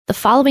The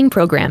following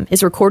program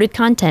is recorded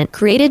content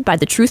created by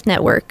the Truth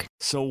Network.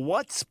 So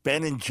what's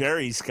Ben &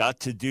 Jerry's got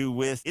to do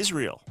with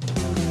Israel?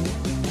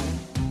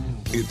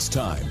 It's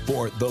time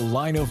for The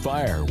Line of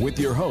Fire with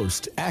your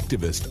host,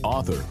 activist,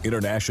 author,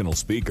 international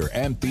speaker,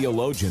 and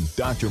theologian,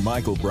 Dr.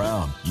 Michael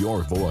Brown,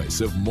 your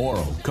voice of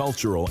moral,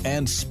 cultural,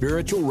 and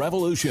spiritual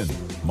revolution.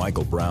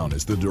 Michael Brown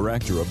is the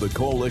director of the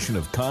Coalition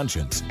of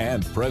Conscience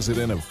and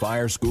president of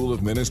Fire School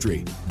of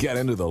Ministry. Get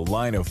into The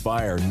Line of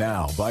Fire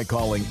now by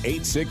calling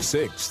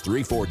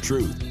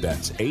 866-34-TRUTH.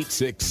 That's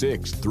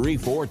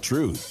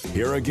 866-34-TRUTH.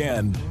 Here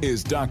again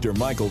is Dr.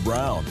 Michael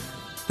Brown.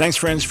 Thanks,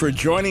 friends, for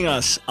joining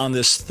us on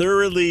this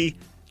thoroughly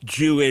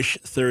Jewish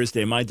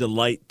Thursday. My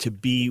delight to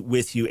be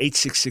with you.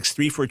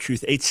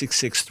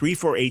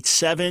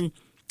 866-34-TRUTH,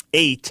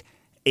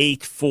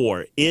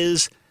 866-348-7884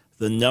 is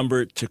the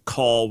number to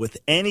call with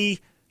any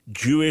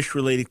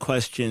Jewish-related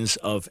questions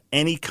of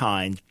any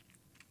kind.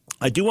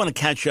 I do want to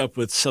catch up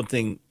with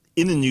something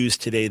in the news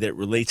today that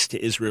relates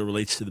to Israel,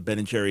 relates to the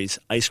Ben & Jerry's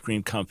ice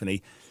cream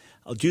company.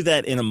 I'll do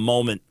that in a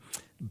moment.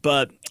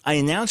 But I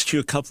announced to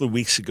you a couple of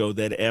weeks ago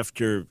that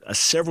after a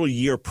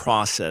several-year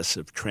process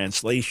of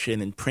translation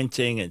and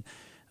printing and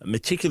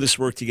meticulous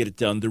work to get it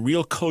done, the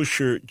Real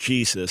Kosher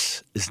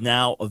Jesus is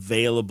now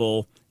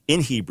available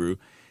in Hebrew,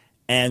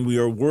 and we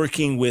are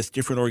working with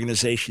different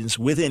organizations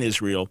within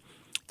Israel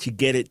to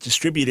get it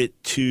distributed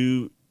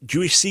to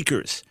Jewish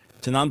seekers,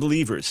 to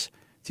non-believers,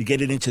 to get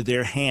it into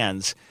their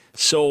hands.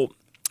 So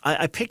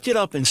I picked it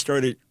up and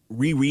started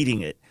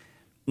rereading it.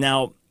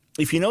 Now,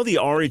 if you know the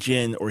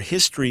origin or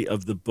history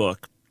of the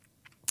book,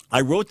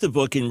 I wrote the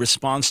book in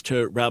response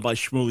to Rabbi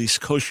Shmuley's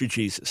Kosher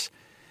Jesus.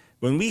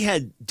 When we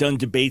had done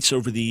debates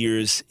over the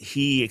years,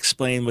 he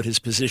explained what his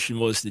position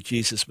was, that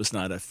Jesus was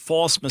not a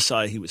false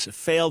Messiah, he was a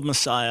failed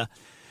Messiah.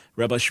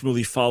 Rabbi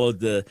Shmuley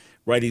followed the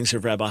writings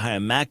of Rabbi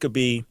Chaim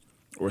Maccabee,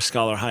 or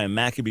scholar Chaim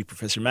Maccabee,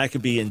 Professor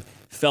Maccabee, and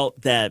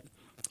felt that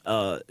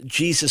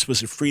Jesus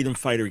was a freedom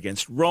fighter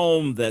against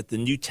Rome, that the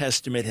New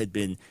Testament had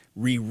been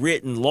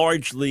rewritten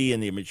largely in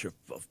the image of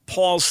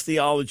Paul's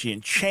theology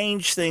and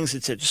changed things,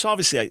 etc. Just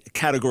obviously, I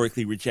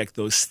categorically reject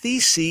those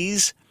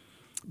theses,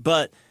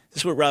 but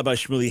this is what Rabbi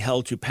Shmuley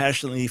held to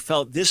passionately. He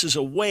felt this is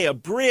a way, a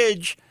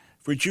bridge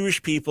for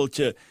Jewish people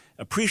to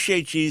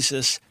appreciate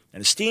Jesus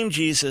and esteem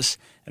Jesus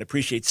and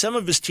appreciate some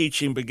of his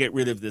teaching, but get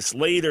rid of this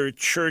later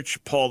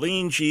church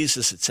Pauline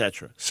Jesus,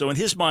 etc. So in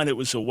his mind, it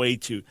was a way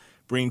to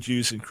bring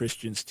Jews and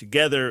Christians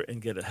together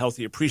and get a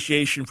healthy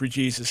appreciation for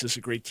Jesus as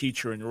a great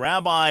teacher and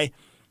rabbi.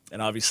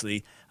 And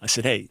obviously, I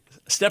said, hey,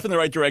 a step in the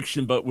right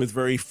direction, but with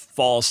very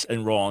false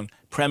and wrong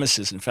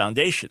premises and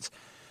foundations.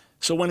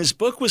 So when his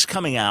book was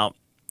coming out,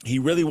 he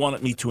really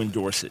wanted me to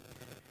endorse it.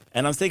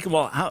 And I'm thinking,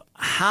 well,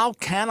 how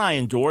can I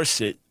endorse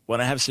it when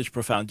I have such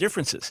profound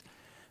differences?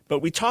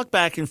 But we talked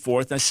back and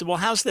forth, and I said, well,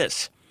 how's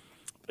this?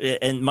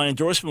 And my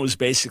endorsement was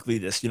basically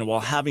this,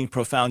 while having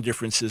profound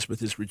differences with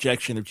his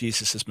rejection of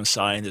Jesus as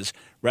Messiah and his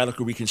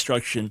radical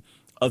reconstruction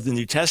of the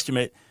New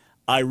Testament,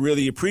 I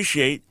really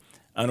appreciate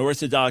an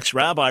Orthodox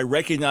rabbi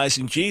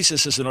recognizing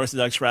Jesus as an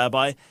Orthodox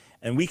rabbi.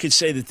 And we could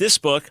say that this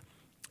book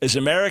is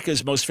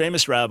America's most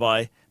famous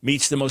rabbi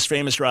meets the most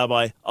famous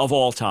rabbi of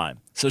all time.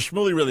 So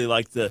Shmuley really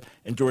liked the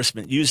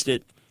endorsement, used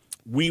it.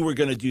 We were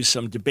going to do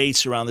some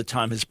debates around the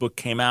time his book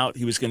came out.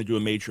 He was going to do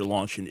a major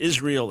launch in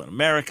Israel and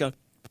America.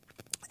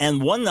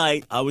 And one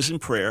night I was in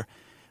prayer.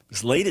 It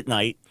was late at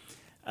night.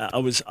 I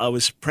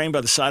was praying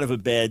by the side of a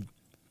bed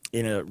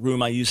in a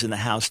room I use in the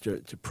house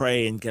to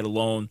pray and get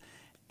alone,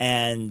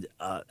 and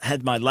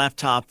had my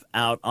laptop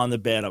out on the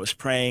bed. I was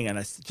praying, and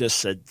I just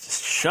said,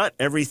 shut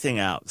everything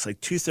out. It's like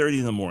 2:30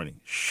 in the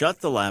morning.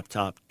 Shut the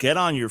laptop. Get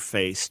on your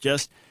face.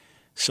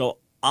 So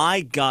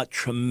I got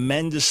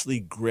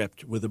tremendously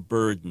gripped with a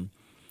burden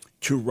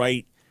to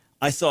write,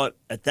 I thought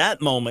at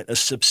that moment, a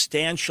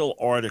substantial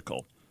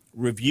article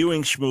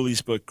reviewing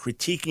Shmuley's book,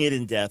 critiquing it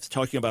in depth,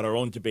 talking about our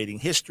own debating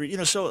history,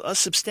 so a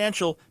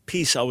substantial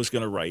piece I was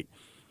going to write.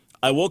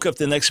 I woke up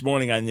the next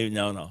morning, I knew,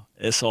 no,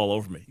 it's all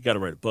over me. You got to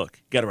write a book.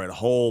 You got to write a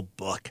whole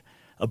book,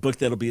 a book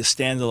that'll be a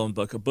standalone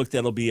book, a book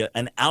that'll be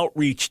an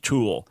outreach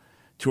tool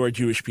to our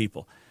Jewish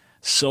people.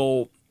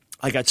 So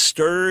I got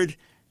stirred,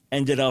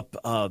 ended up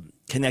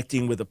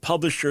connecting with a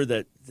publisher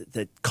that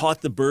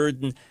caught the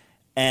burden,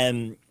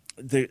 and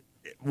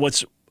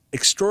what's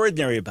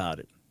extraordinary about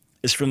it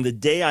is from the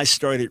day I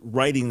started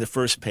writing the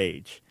first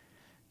page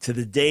to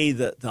the day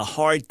that the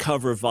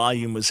hardcover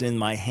volume was in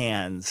my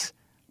hands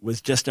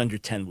was just under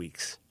 10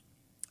 weeks.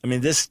 I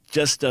mean, this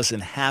just doesn't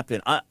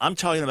happen. I'm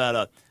talking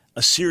about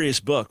a serious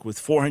book with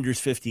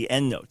 450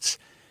 endnotes.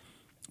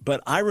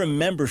 But I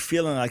remember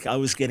feeling like I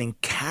was getting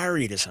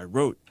carried as I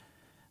wrote.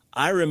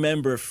 I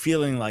remember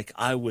feeling like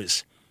I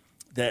was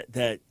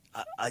I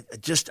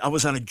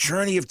was on a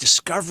journey of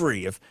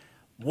discovery of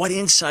what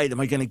insight am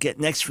I going to get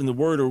next from the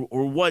Word,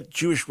 or what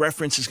Jewish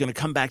reference is going to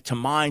come back to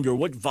mind, or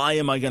what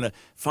volume am I going to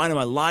find in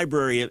my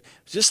library. It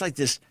was just like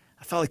this.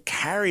 I felt like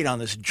carried on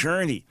this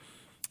journey.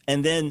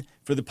 And then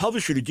for the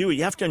publisher to do it,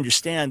 you have to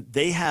understand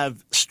they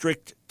have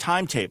strict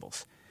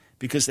timetables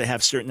because they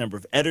have a certain number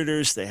of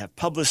editors, they have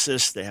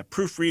publicists, they have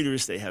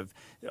proofreaders, they have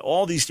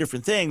all these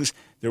different things.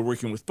 They're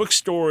working with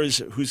bookstores.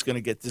 Who's going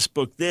to get this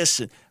book, this,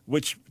 and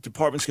which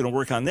department's going to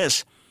work on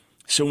this.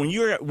 So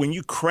when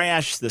you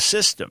crash the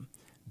system,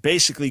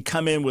 basically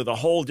come in with a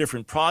whole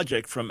different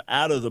project from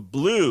out of the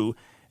blue,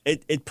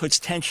 it puts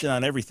tension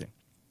on everything.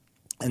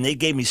 And they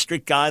gave me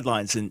strict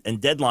guidelines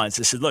and deadlines.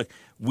 They said, look,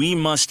 we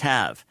must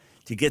have,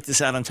 to get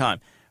this out on time,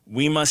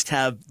 we must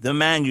have the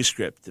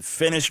manuscript, the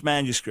finished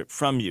manuscript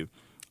from you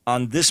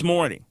on this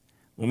morning.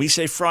 When we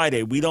say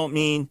Friday, we don't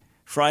mean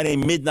Friday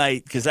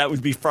midnight, because that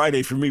would be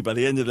Friday for me by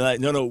the end of the night.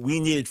 No,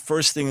 we need it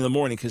first thing in the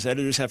morning because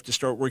editors have to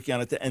start working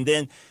on it. And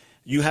then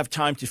you have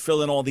time to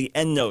fill in all the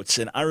endnotes.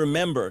 And I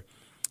remember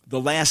the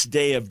last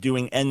day of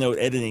doing endnote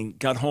editing,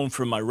 got home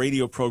from my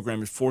radio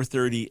program at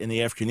 4:30 in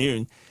the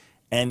afternoon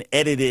and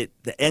edited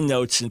the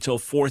endnotes until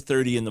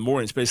 4:30 in the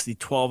morning. It's basically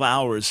 12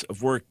 hours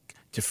of work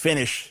to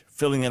finish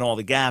filling in all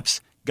the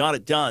gaps, got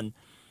it done.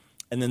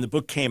 And then the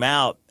book came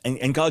out,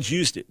 and God's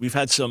used it. We've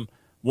had some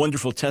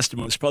wonderful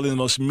testimonies. Probably the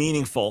most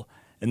meaningful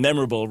and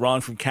memorable.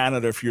 Ron from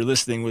Canada, if you're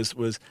listening,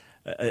 was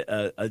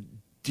a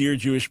dear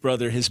Jewish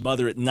brother. His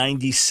mother at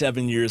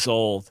 97 years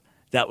old.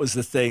 That was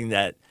the thing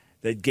that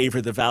gave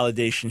her the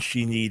validation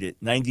she needed.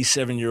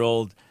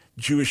 97-year-old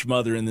Jewish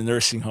mother in the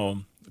nursing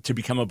home to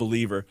become a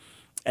believer.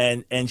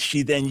 And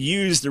she then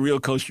used the Real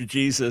Kosher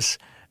Jesus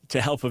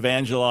to help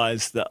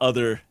evangelize the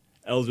other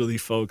elderly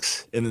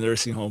folks in the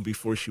nursing home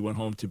before she went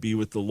home to be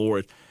with the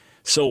Lord.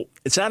 So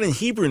it's out in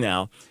Hebrew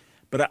now.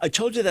 But I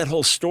told you that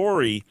whole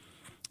story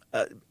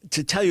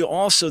to tell you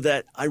also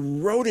that I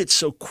wrote it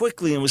so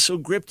quickly and was so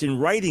gripped in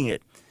writing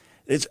it.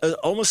 It's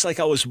almost like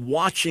I was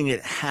watching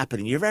it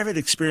happening. You ever had an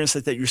experience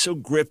like that? You're so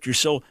gripped, you're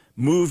so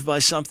moved by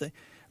something?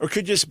 Or it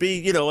could just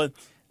be,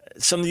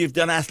 something you've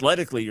done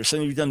athletically or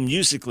something you've done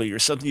musically or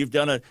something you've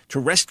done to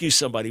rescue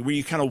somebody where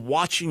you're kind of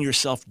watching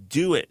yourself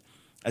do it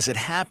as it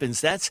happens.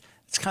 That's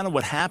kind of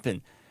what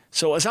happened.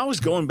 So as I was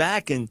going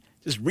back and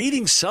just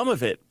reading some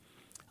of it,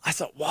 I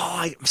thought,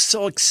 wow, I'm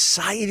so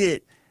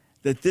excited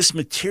that this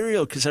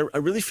material, because I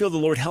really feel the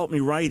Lord helped me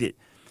write it.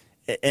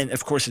 And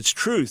of course, it's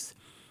truth,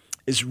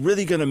 is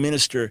really going to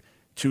minister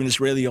to an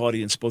Israeli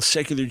audience, both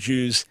secular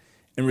Jews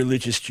and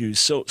religious Jews.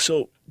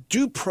 So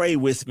do pray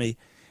with me.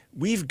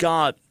 We've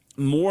got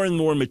more and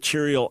more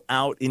material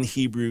out in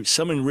Hebrew,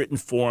 some in written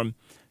form,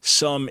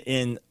 some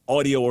in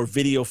audio or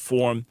video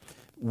form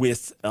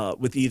with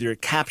either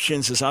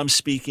captions as I'm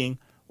speaking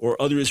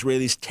or other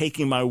Israelis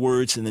taking my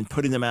words and then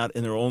putting them out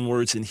in their own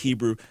words in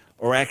Hebrew,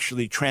 or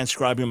actually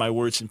transcribing my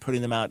words and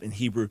putting them out in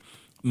Hebrew.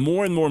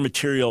 More and more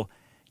material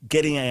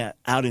getting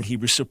out in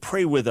Hebrew. So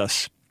pray with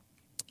us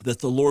that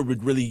the Lord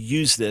would really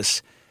use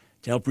this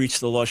to help reach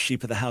the lost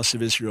sheep of the house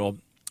of Israel.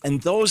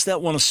 And those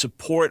that want to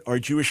support our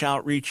Jewish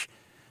outreach,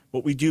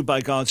 what we do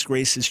by God's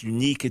grace is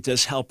unique. It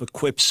does help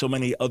equip so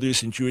many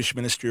others in Jewish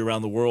ministry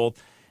around the world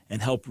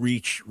and help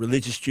reach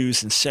religious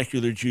Jews and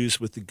secular Jews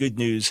with the good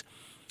news.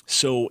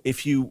 So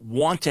if you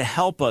want to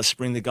help us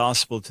bring the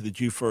gospel to the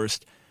Jew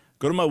first,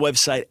 go to my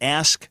website,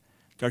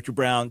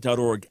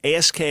 askdrbrown.org,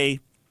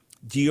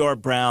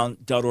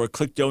 askdrbrown.org.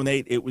 Click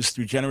donate. It was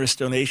through generous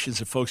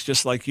donations of folks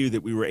just like you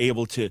that we were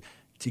able to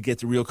get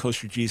the Real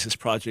Kosher Jesus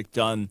project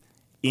done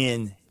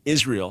in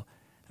Israel.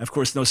 And of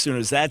course, no sooner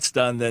as that's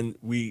done, then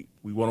we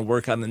want to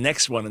work on the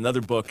next one,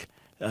 another book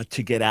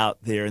to get out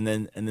there, and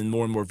then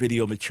more and more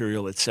video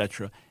material,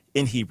 etc.,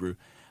 in Hebrew.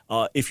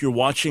 If you're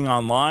watching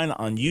online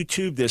on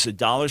YouTube, there's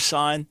a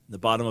 $sign in the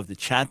bottom of the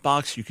chat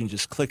box. You can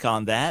just click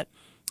on that,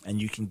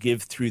 and you can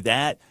give through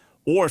that.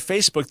 Or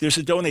Facebook, there's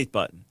a donate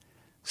button.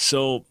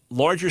 So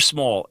large or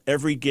small,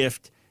 every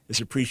gift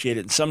is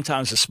appreciated. And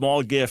sometimes a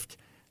small gift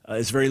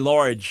is very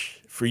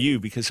large for you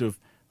because of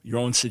your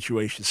own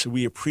situation. So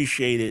we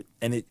appreciate it,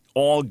 and it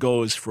all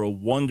goes for a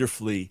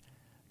wonderfully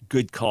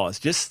good cause.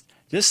 Just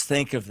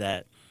think of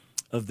that,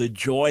 of the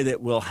joy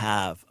that we'll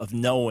have of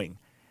knowing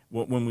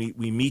when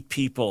we meet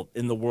people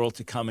in the world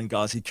to come in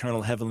God's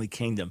eternal heavenly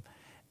kingdom,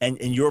 and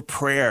your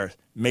prayer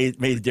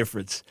made a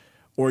difference,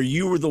 or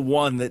you were the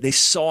one that they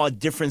saw a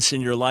difference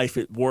in your life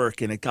at work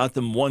and it got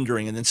them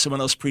wondering, and then someone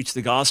else preached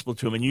the gospel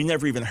to them and you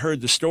never even heard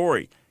the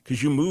story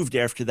because you moved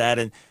after that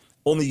and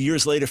only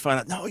years later found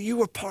out, no, you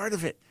were part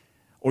of it,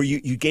 or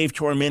you gave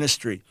to our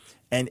ministry.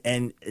 And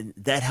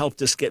that helped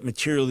us get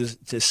material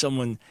to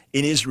someone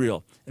in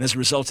Israel. And as a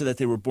result of that,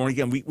 they were born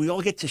again. We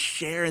all get to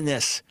share in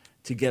this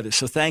together.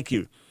 So thank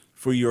you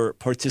for your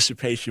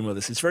participation with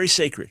us. It's very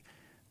sacred.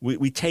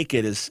 We take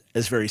it as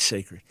very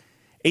sacred.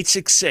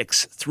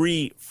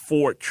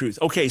 866-34-TRUTH.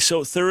 Okay,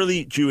 so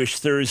Thoroughly Jewish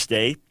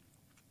Thursday.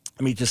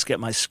 Let me just get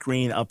my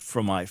screen up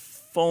for my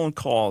phone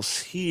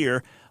calls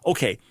here.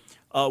 Okay,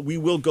 we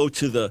will go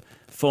to the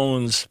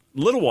phones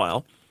a little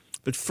while.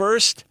 But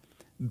first,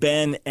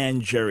 Ben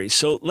and Jerry.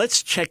 So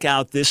let's check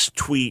out this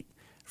tweet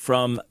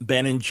from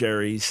Ben and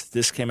Jerry's.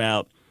 This came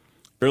out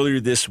earlier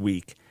this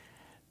week.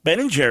 Ben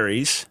and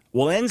Jerry's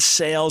will end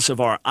sales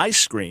of our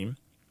ice cream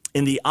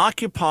in the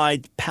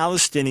occupied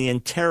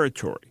Palestinian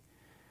territory.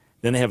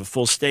 Then they have a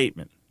full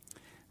statement,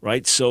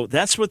 right? So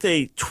that's what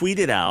they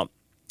tweeted out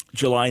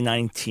July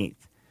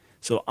 19th.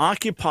 So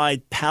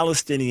occupied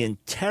Palestinian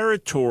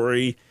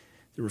territory,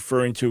 They're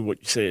referring to what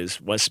you say is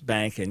West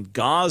Bank and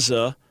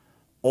Gaza,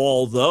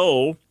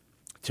 although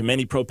to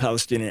many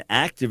pro-Palestinian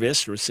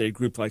activists, or say a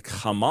group like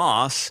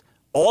Hamas,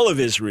 all of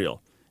Israel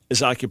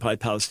is occupied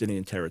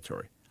Palestinian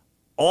territory.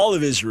 All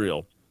of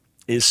Israel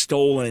is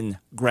stolen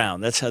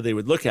ground. That's how they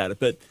would look at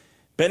it. But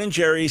Ben &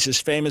 Jerry's is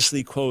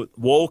famously, quote,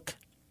 woke,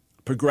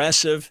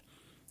 progressive,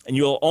 and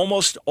you'll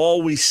almost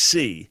always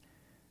see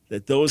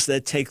that those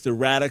that take the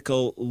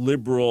radical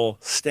liberal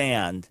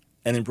stand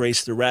and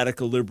embrace the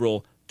radical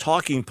liberal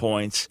talking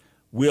points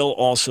will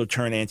also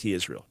turn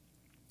anti-Israel.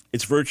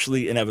 It's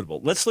virtually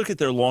inevitable. Let's look at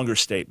their longer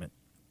statement.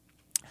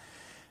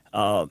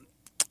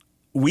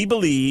 We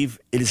believe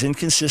it is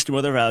inconsistent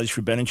with our values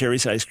for Ben &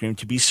 Jerry's ice cream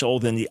to be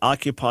sold in the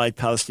occupied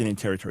Palestinian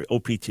territory,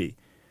 OPT.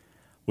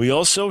 We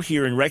also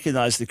hear and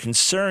recognize the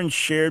concerns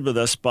shared with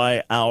us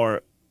by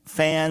our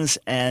fans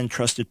and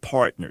trusted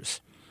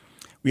partners.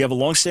 We have a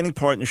long-standing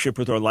partnership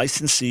with our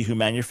licensee who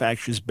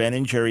manufactures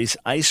Ben & Jerry's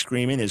ice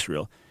cream in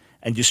Israel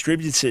and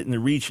distributes it in the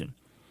region.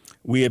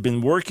 We have been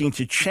working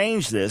to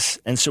change this,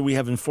 and so we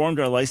have informed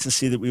our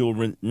licensee that we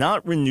will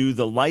not renew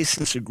the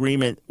license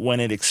agreement when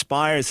it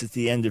expires at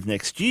the end of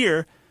next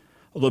year.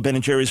 Although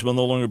Ben & Jerry's will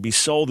no longer be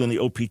sold in the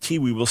OPT,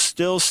 we will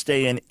still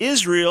stay in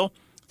Israel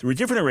through a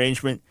different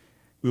arrangement.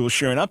 We will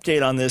share an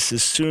update on this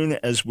as soon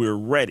as we're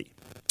ready.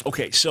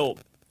 Okay, so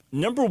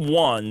number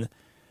one,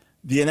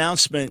 the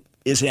announcement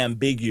is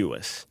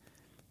ambiguous.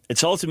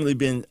 It's ultimately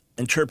been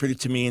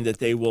interpreted to mean that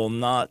they will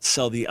not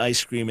sell the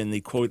ice cream in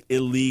the, quote,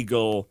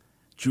 illegal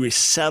Jewish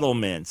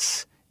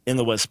settlements in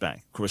the West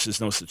Bank. Of course,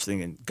 there's no such thing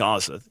in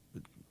Gaza.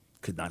 It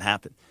could not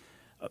happen.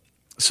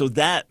 So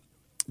that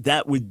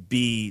would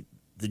be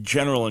the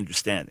general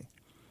understanding.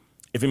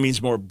 If it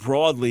means more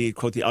broadly,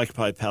 quote, the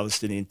occupied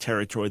Palestinian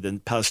territory,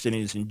 then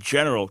Palestinians in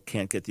general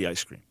can't get the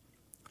ice cream.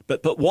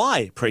 But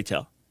why, pray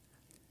tell,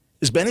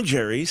 is Ben &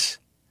 Jerry's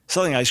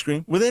selling ice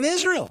cream within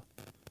Israel?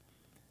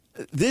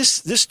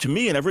 This to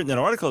me, and I've written an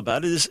article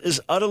about it, is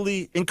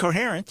utterly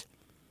incoherent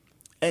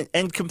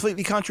and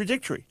completely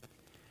contradictory.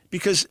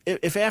 Because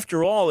if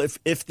after all,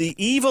 if the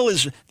evil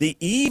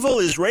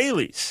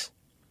Israelis,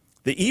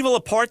 the evil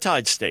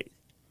apartheid state,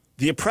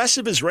 the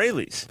oppressive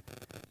Israelis,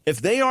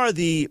 if they are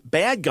the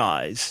bad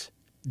guys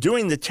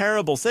doing the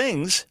terrible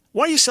things,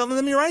 why are you selling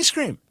them your ice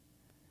cream?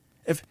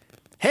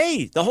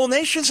 Hey, the whole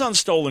nation's on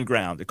stolen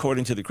ground,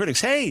 according to the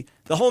critics. Hey,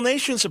 the whole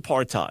nation's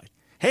apartheid.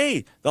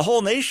 Hey, the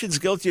whole nation's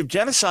guilty of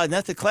genocide and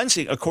ethnic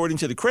cleansing, according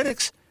to the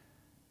critics.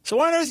 So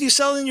why on earth are you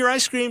selling your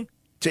ice cream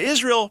to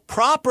Israel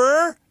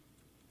proper,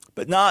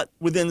 but not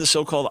within the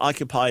so-called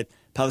occupied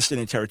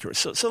Palestinian territory?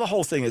 So the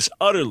whole thing is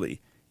utterly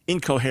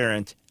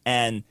incoherent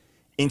and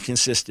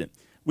inconsistent.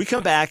 We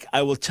come back,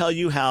 I will tell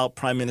you how former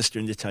Prime Minister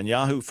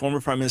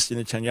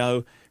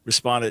Netanyahu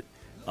responded,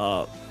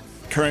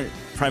 current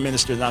Prime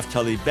Minister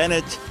Naftali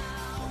Bennett,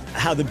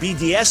 how the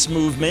BDS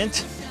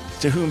movement,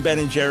 to whom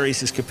Ben &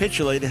 Jerry's has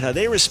capitulated, how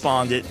they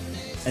responded,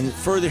 and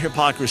further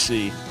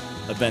hypocrisy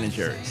of Ben &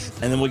 Jerry's.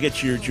 And then we'll get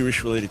to your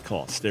Jewish-related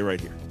calls. Stay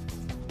right here.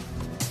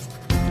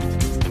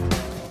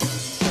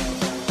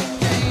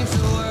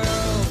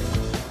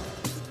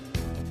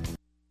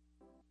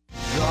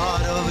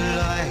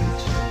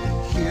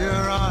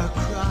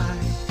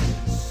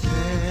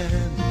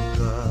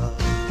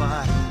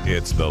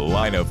 It's The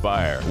Line of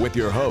Fire with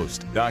your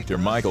host, Dr.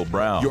 Michael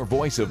Brown, your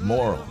voice of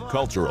moral,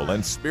 cultural,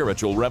 and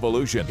spiritual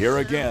revolution. Here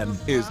again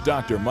is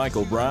Dr.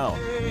 Michael Brown.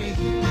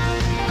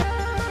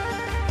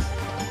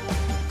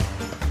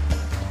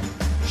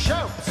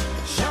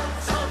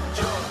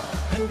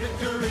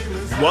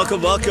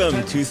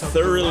 Welcome to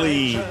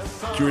Thoroughly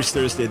Jewish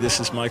Thursday. This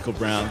is Michael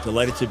Brown.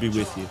 Delighted to be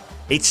with you.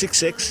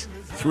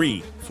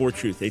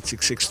 866-34-TRUTH.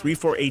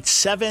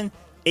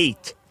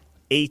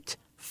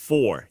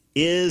 866-348-7884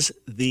 is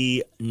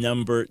the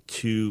number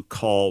to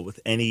call with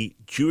any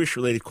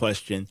Jewish-related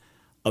question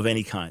of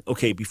any kind.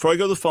 Okay, before I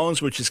go to the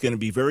phones, which is going to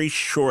be very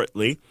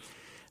shortly,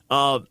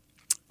 how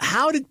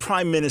did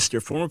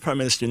former Prime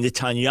Minister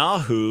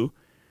Netanyahu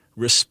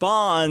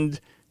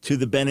respond to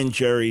the Ben &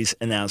 Jerry's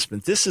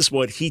announcement? This is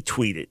what he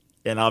tweeted,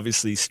 and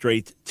obviously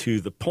straight to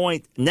the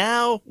point.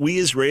 Now we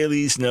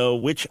Israelis know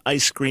which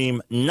ice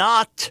cream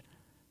not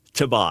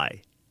to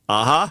buy.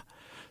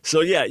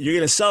 So, yeah, you're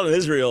going to sell it in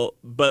Israel,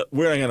 but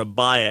we're not going to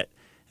buy it.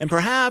 And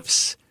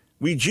perhaps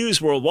we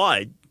Jews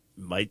worldwide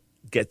might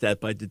get that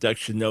by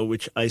deduction, know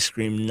which ice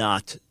cream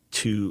not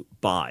to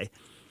buy.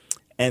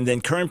 And then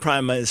current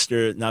Prime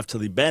Minister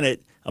Naftali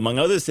Bennett, among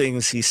other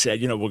things, he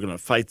said, we're going to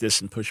fight this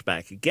and push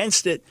back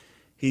against it.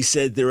 He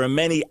said there are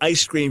many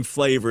ice cream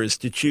flavors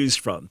to choose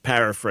from.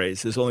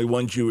 Paraphrase, there's only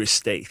one Jewish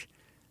state.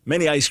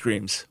 Many ice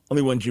creams,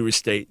 only one Jewish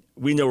state.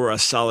 We know where our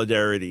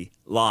solidarity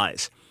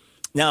lies.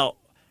 Now,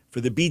 for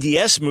the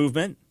BDS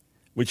movement,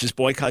 which is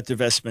boycott,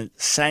 divestment,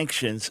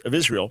 sanctions of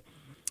Israel,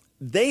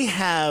 they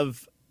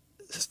have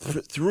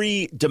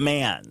three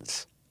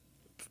demands,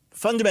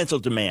 fundamental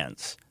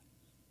demands.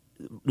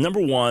 Number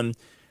one,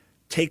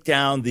 take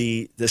down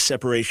the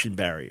separation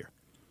barrier.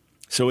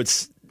 So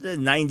it's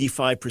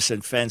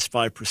 95% fence,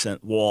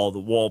 5% wall. The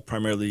wall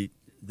primarily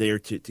there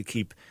to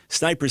keep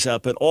snipers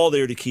out, but all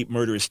there to keep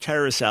murderous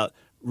terrorists out.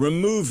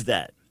 remove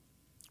that.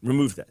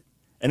 Remove that.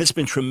 And it's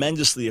been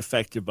tremendously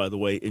effective, by the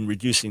way, in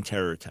reducing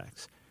terror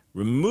attacks.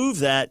 Remove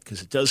that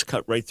because it does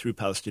cut right through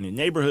Palestinian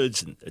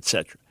neighborhoods, and et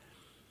cetera.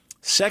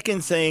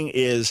 Second thing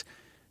is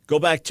go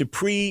back to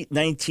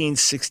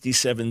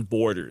pre-1967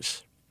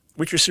 borders,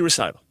 which are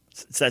suicidal.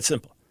 It's that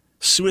simple.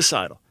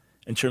 Suicidal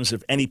in terms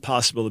of any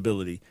possible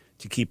ability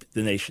to keep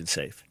the nation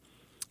safe.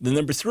 The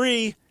number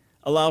three,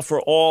 allow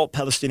for all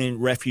Palestinian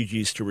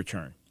refugees to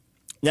return.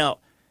 Now,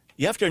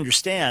 you have to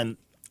understand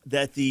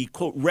that the,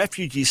 quote,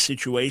 refugee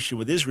situation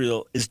with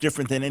Israel is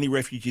different than any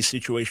refugee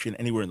situation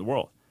anywhere in the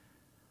world.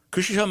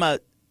 Because you're talking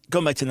about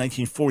going back to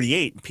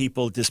 1948,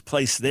 people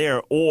displaced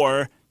there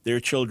or their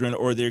children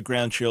or their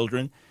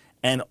grandchildren,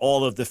 and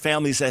all of the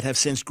families that have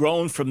since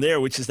grown from there,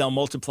 which has now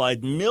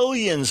multiplied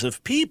millions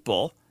of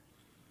people,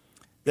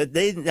 that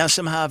they now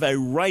somehow have a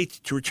right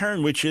to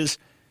return, which is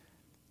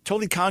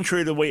totally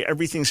contrary to the way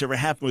everything's ever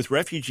happened with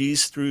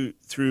refugees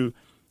through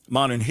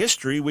modern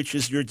history, which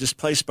is you're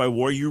displaced by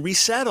war, you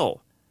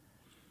resettle.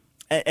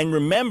 And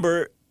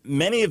remember,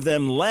 many of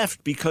them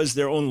left because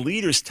their own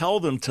leaders tell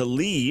them to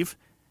leave.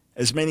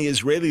 As many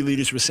Israeli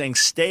leaders were saying,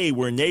 stay,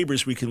 we're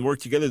neighbors, we can work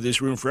together,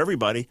 there's room for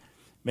everybody.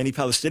 Many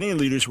Palestinian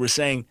leaders were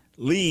saying,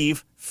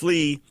 leave,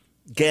 flee,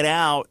 get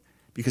out,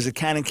 because a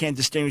canon can't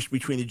distinguish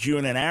between a Jew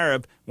and an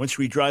Arab. Once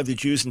we drive the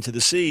Jews into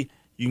the sea,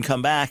 you can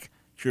come back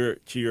to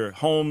your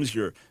homes,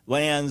 your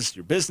lands,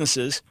 your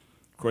businesses.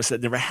 Of course,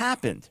 that never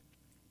happened.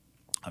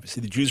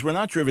 Obviously, the Jews were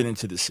not driven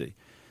into the sea.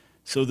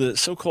 So the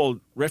so-called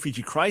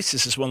refugee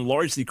crisis is one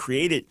largely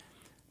created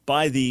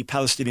by the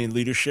Palestinian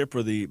leadership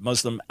or the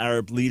Muslim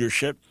Arab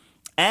leadership.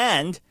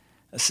 And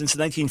since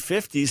the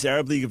 1950s, the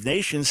Arab League of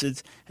Nations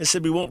has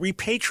said we won't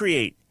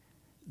repatriate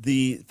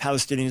the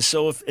Palestinians.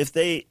 So if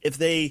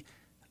they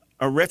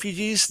are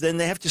refugees, then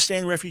they have to stay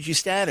in refugee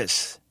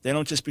status. They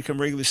don't just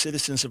become regular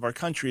citizens of our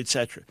country,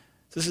 etc.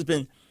 This has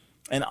been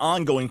an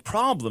ongoing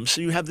problem.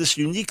 So you have this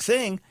unique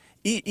thing,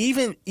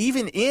 even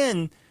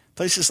in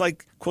places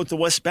like, quote, the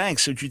West Bank,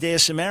 so Judea,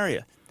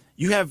 Samaria.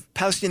 You have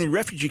Palestinian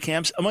refugee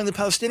camps among the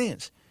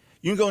Palestinians.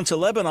 You can go into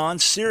Lebanon,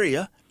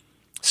 Syria,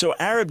 so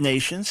Arab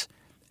nations,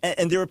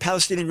 and there are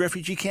Palestinian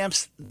refugee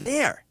camps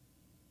there.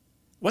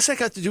 What's that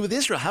got to do with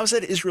Israel? How is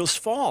that Israel's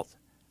fault?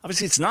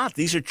 Obviously, it's not.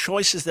 These are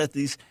choices that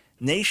these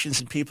nations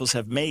and peoples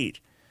have made.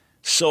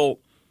 So,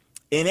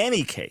 in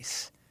any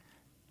case,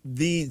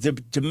 the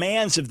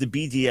demands of the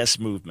BDS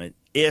movement,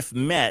 if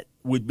met,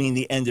 would mean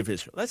the end of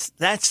Israel.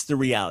 That's the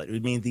reality. It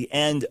would mean the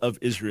end of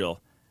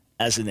Israel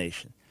as a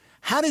nation.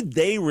 How did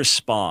they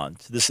respond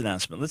to this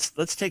announcement?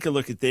 Let's take a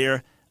look at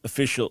their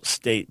official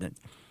statement.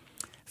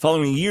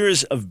 Following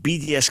years of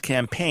BDS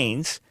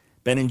campaigns,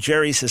 Ben &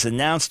 Jerry's has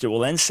announced it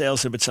will end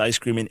sales of its ice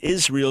cream in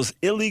Israel's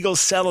illegal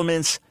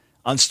settlements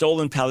on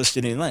stolen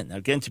Palestinian land. Now,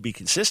 again, to be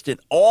consistent,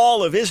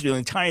 all of Israel, the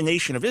entire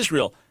nation of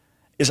Israel,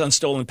 is on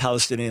stolen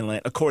Palestinian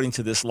land, according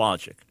to this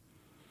logic.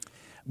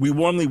 We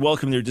warmly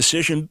welcome their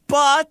decision,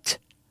 but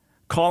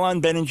call on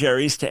Ben &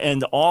 Jerry's to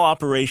end all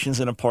operations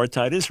in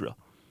apartheid Israel.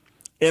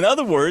 In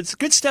other words,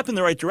 good step in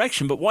the right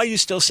direction, but why are you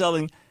still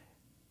selling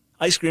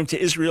ice cream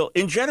to Israel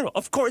in general?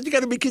 Of course, you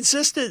got to be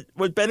consistent.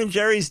 What Ben &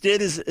 Jerry's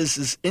did is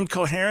as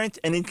incoherent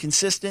and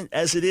inconsistent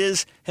as it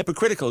is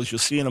hypocritical, as you'll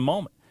see in a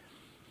moment.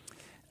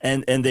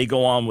 And they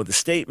go on with a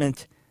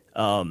statement.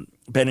 Ben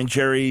 &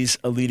 Jerry's,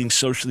 a leading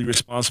socially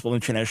responsible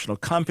international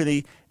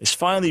company, is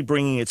finally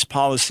bringing its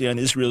policy on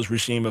Israel's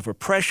regime of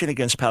oppression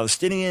against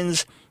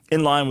Palestinians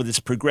in line with its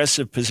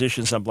progressive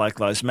positions on Black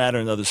Lives Matter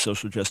and other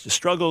social justice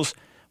struggles.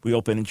 We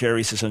hope Ben &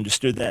 Jerry's has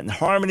understood that in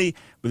harmony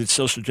with its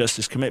social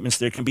justice commitments,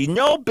 there can be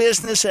no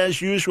business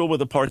as usual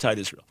with apartheid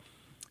Israel.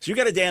 So you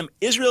got to damn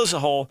Israel as a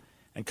whole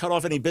and cut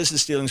off any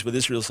business dealings with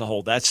Israel as a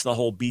whole. That's the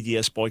whole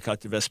BDS, boycott,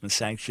 divestment,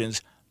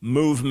 sanctions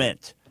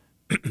movement.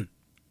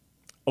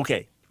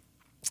 Okay.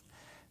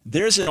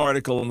 There's an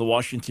article in the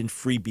Washington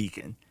Free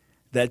Beacon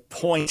that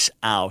points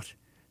out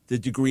the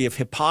degree of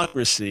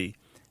hypocrisy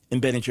in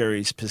Ben &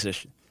 Jerry's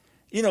position.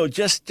 You know,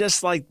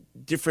 just like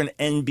different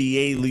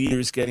NBA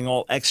leaders getting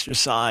all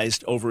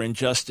exercised over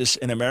injustice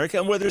in America.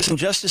 And where there's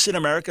injustice in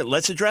America,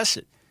 let's address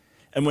it.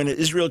 And when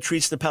Israel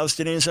treats the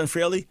Palestinians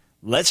unfairly,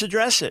 let's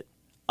address it.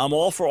 I'm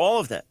all for all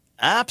of that.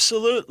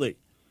 Absolutely.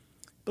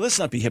 But let's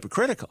not be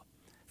hypocritical.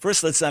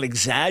 First, let's not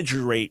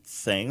exaggerate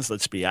things.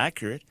 Let's be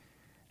accurate.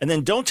 And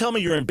then don't tell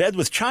me you're in bed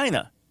with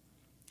China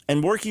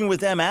and working with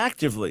them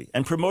actively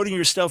and promoting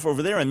your stuff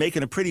over there and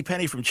making a pretty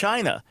penny from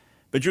China,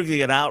 but you're going to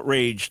get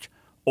outraged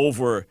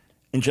over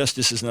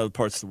injustices in other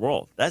parts of the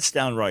world. That's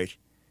downright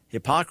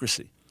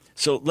hypocrisy.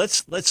 So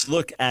let's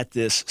look at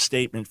this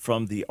statement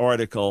from the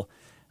article,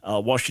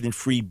 Washington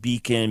Free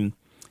Beacon,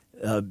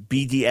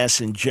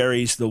 BDS and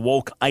Jerry's, the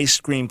woke ice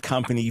cream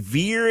company,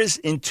 veers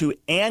into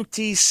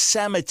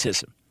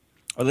anti-Semitism.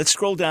 Or let's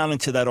scroll down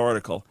into that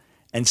article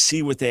and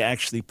see what they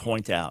actually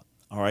point out,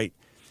 all right?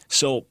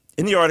 So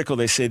in the article,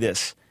 they say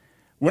this: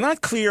 we're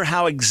not clear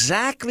how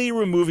exactly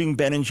removing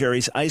Ben &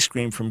 Jerry's ice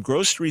cream from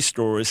grocery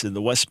stores in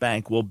the West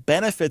Bank will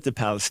benefit the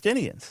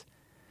Palestinians.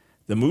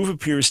 The move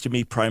appears to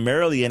me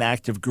primarily an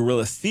act of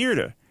guerrilla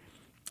theater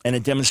and a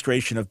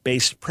demonstration of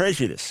base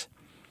prejudice.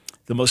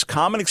 The most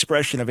common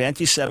expression of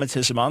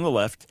anti-Semitism on the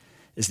left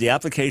is the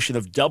application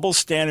of double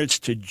standards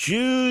to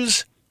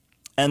Jews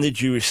and the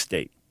Jewish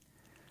state.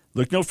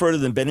 Look no further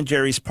than Ben &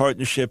 Jerry's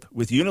partnership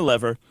with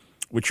Unilever,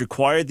 which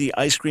acquired the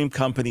ice cream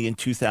company in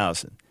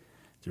 2000.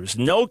 There is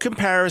no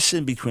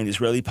comparison between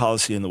Israeli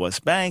policy in the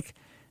West Bank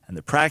and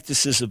the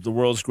practices of the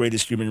world's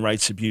greatest human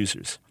rights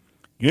abusers.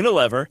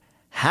 Unilever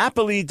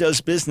happily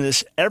does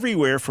business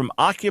everywhere from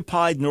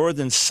occupied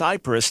northern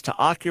Cyprus to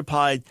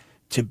occupied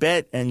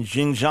Tibet and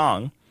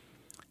Xinjiang,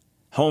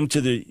 home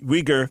to the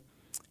Uyghur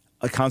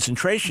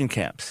concentration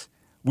camps.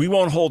 We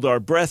won't hold our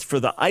breath for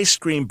the ice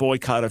cream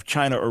boycott of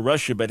China or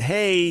Russia, but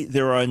hey,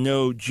 there are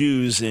no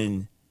Jews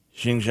in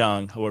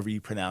Xinjiang, however you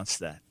pronounce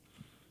that.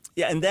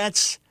 Yeah, and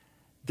that's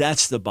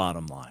the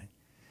bottom line.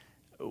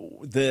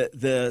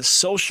 The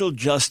social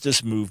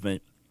justice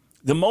movement,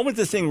 the moment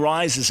the thing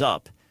rises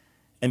up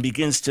and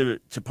begins to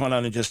point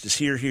out injustice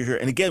here,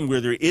 and again,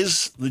 where there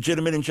is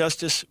legitimate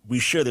injustice, we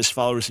should, as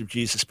followers of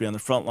Jesus, be on the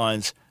front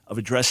lines of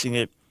addressing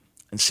it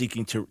and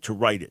seeking to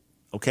right it,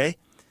 okay?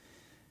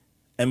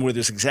 And where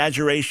there's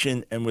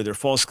exaggeration and where there are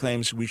false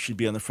claims, we should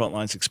be on the front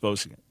lines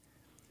exposing it.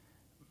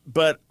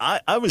 But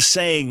I was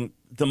saying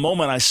the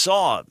moment I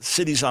saw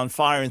cities on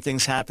fire and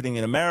things happening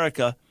in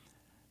America,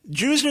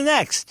 Jews are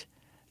next.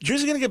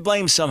 Jews are going to get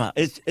blamed somehow.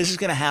 This is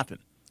going to happen.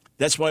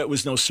 That's why it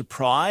was no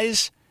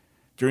surprise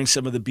during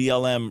some of the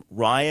BLM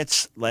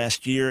riots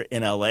last year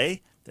in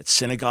L.A. that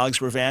synagogues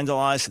were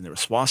vandalized and there were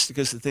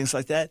swastikas and things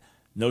like that.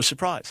 No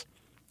surprise.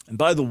 And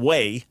by the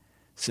way,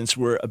 since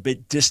we're a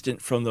bit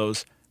distant from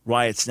those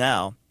riots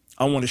now,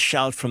 I want to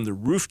shout from the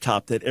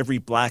rooftop that every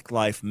black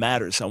life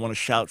matters. I want to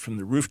shout from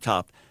the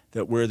rooftop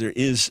that where there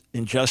is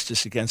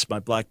injustice against my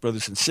black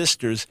brothers and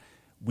sisters,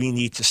 we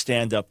need to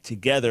stand up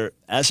together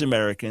as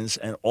Americans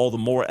and all the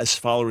more as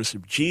followers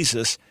of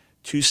Jesus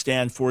to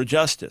stand for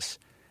justice.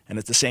 And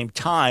at the same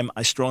time,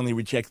 I strongly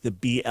reject the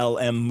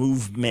BLM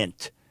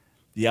movement,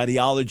 the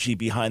ideology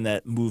behind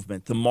that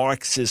movement, the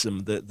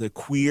Marxism, the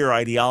queer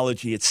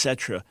ideology,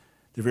 etc.,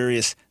 the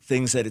various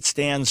things that it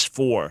stands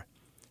for.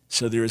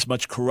 So there is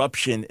much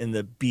corruption in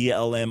the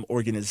BLM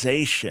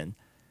organization.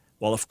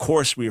 Well, of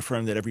course, we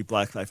affirm that every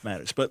black life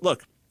matters. But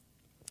look,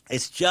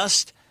 it's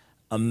just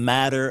a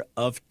matter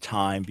of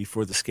time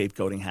before the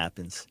scapegoating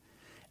happens.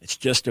 It's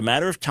just a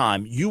matter of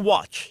time. You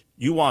watch,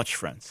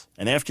 friends.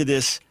 And after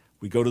this,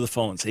 we go to the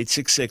phones,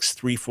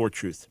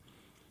 866-34-TRUTH.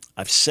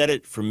 I've said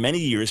it for many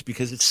years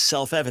because it's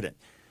self-evident.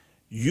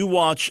 You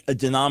watch a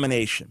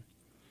denomination.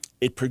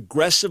 It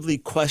progressively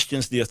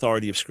questions the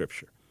authority of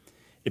Scripture.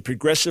 It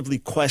progressively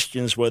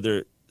questions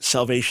whether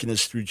salvation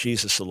is through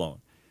Jesus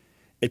alone.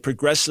 It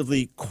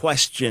progressively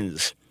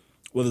questions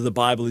whether the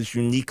Bible is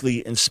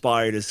uniquely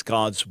inspired as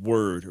God's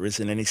word or is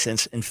in any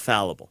sense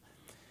infallible.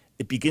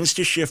 It begins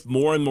to shift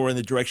more and more in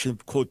the direction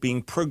of, quote,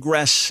 being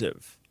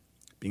progressive,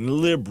 being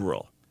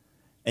liberal.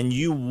 And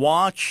you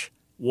watch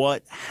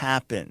what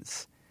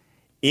happens.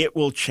 It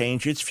will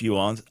change its view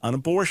on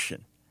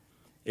abortion.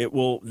 It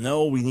will,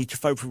 no, we need to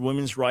fight for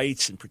women's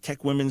rights and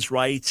protect women's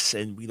rights,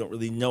 and we don't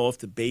really know if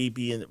the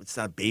baby, and it's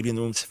not a baby in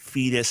the womb, it's a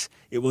fetus.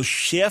 It will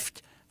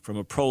shift from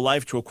a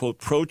pro-life to a, quote,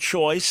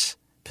 pro-choice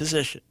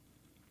position.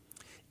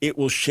 It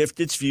will shift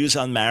its views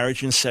on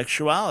marriage and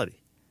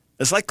sexuality.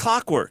 It's like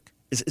clockwork.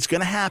 It's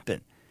going to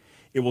happen.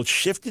 It will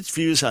shift its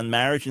views on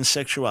marriage and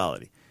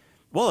sexuality.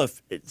 Well,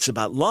 if it's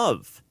about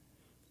love,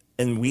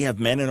 and we have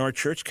men in our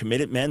church,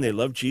 committed men, they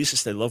love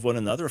Jesus, they love one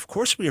another, of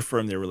course we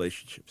affirm their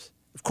relationships.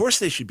 Of course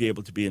they should be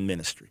able to be in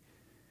ministry.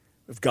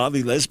 If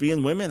godly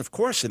lesbian women, of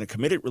course, in a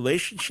committed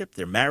relationship,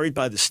 they're married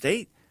by the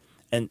state,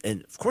 and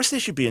of course they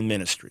should be in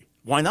ministry.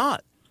 Why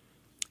not?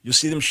 You'll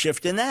see them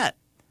shift in that.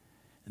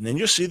 And then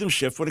you'll see them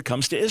shift when it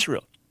comes to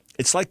Israel.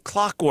 It's like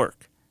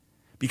clockwork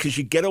because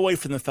you get away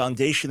from the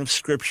foundation of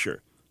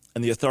Scripture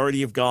and the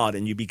authority of God,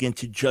 and you begin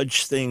to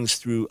judge things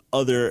through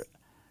other,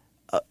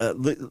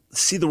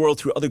 see the world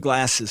through other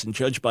glasses and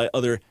judge by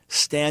other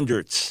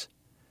standards.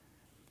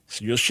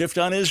 So you'll shift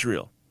on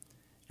Israel,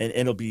 and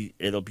it'll be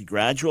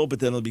gradual, but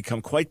then it'll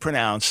become quite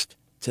pronounced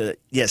to,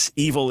 yes,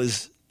 Israel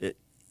is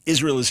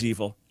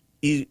evil.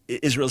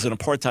 Israel is an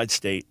apartheid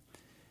state.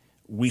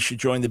 We should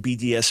join the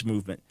BDS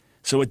movement.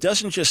 So it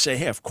doesn't just say,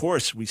 hey, of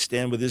course, we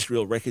stand with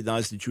Israel,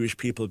 recognize the Jewish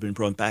people have been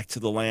brought back to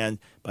the land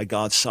by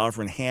God's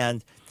sovereign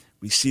hand.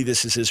 We see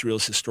this as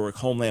Israel's historic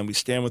homeland. We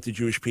stand with the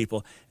Jewish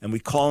people, and we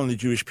call on the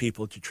Jewish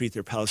people to treat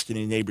their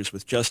Palestinian neighbors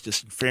with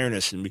justice and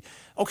fairness. And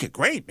okay,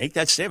 great, make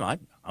that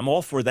statement. I'm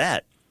all for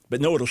that.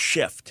 But no, it'll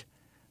shift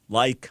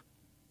like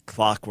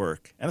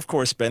clockwork. And, of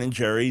course, Ben &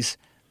 Jerry's,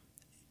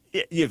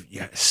 you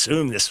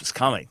assume this was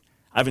coming.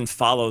 I haven't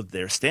followed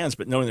their stands,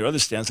 but knowing their other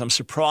stands, I'm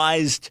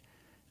surprised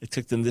it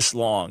took them this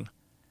long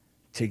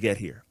to get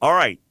here. All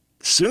right.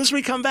 As soon as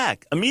we come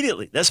back,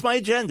 immediately, that's my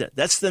agenda.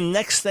 That's the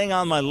next thing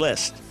on my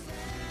list.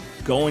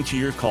 Going to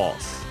your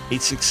calls.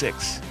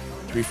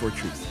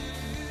 866-34-TRUTH.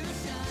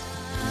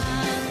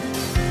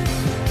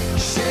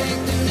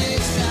 Shake the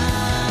nation,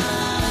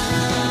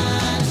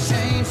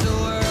 change the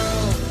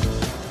world.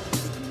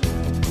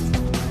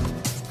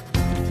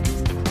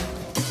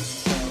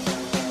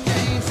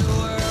 Change the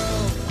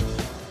world.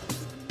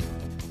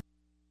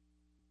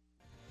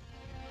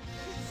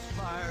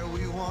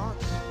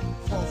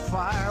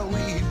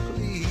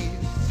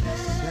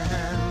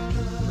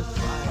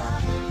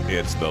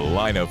 It's The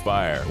Line of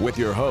Fire with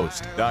your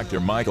host, Dr.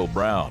 Michael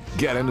Brown.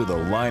 Get into The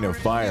Line of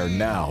Fire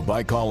now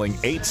by calling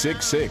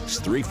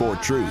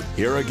 866-34-TRUTH.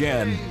 Here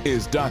again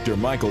is Dr.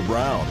 Michael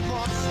Brown.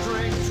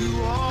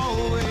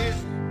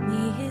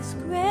 May His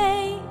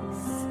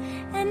grace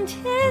and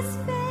His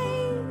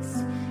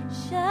face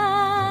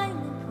shine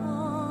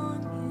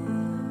upon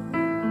you.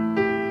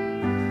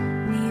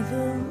 May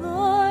the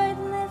Lord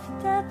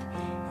lift up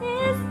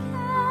His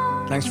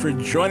countenance. Thanks for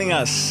joining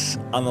us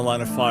on The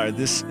Line of Fire.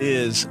 This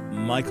is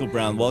Michael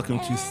Brown. Welcome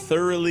to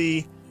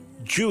Thoroughly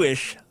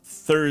Jewish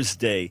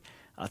Thursday.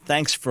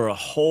 Thanks for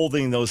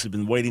holding those who've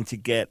been waiting to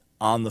get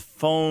on the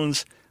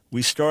phones.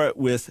 We start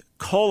with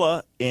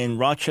Kola in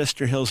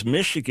Rochester Hills,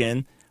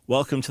 Michigan.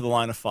 Welcome to The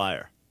Line of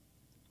Fire.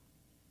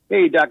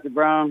 Hey, Dr.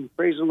 Brown.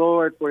 Praise the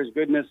Lord for His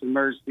goodness and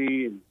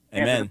mercy and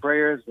Amen. answer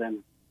prayers, and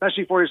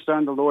especially for His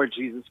Son, the Lord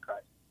Jesus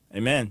Christ.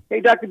 Amen.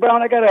 Hey, Dr.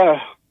 Brown, I got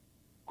a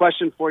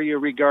question for you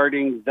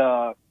regarding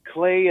the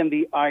clay and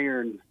the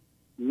iron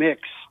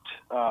mixed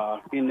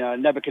in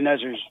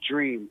Nebuchadnezzar's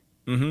dream.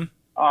 Mm-hmm.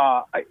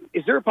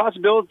 Is there a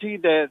possibility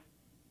that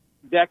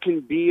can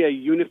be a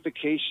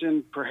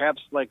unification,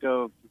 perhaps like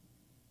of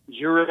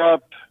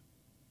Europe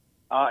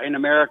and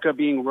America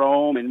being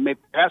Rome, and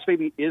perhaps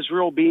maybe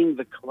Israel being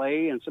the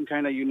clay and some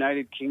kind of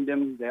united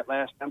kingdom, that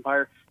last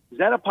empire? Is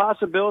that a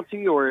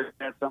possibility, or is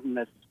that something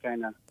that's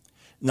kind of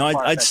No,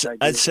 I'd say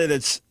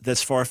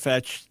that's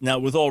far-fetched. Now,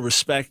 with all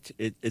respect,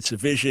 it's a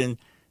vision,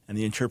 and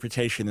the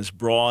interpretation is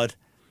broad.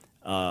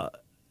 Or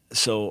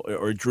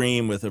a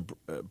dream with a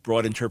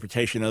broad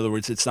interpretation. In other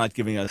words, it's not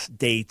giving us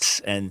dates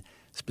and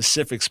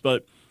specifics,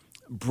 but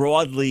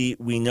broadly,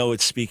 we know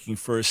it's speaking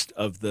first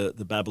of the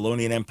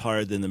Babylonian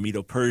Empire, then the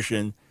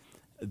Medo-Persian,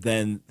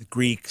 then the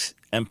Greek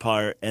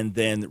Empire, and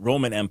then the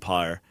Roman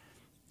Empire.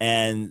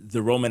 And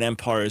the Roman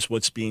Empire is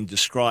what's being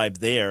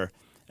described there.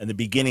 And the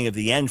beginning of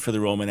the end for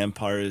the Roman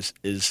Empire is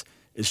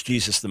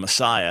Jesus the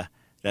Messiah.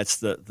 That's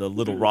the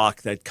little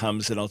rock that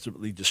comes and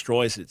ultimately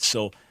destroys it.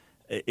 So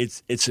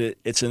it's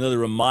another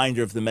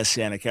reminder of the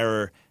Messianic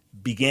era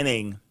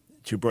beginning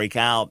to break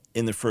out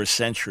in the first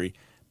century.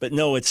 But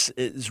no, it's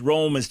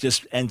Rome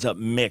just ends up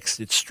mixed.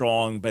 It's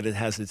strong, but it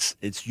has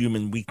its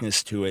human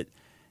weakness to it.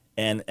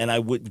 And I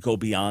wouldn't go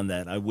beyond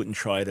that. I wouldn't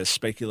try to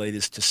speculate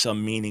as to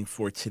some meaning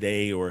for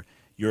today or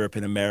Europe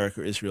and America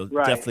or Israel.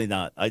 Right. Definitely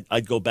not.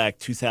 I'd go back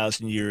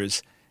 2,000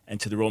 years and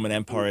to the Roman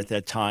Empire at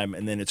that time,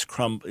 and then its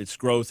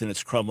growth and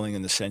its crumbling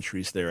in the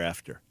centuries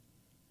thereafter.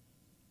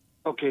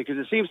 Okay, because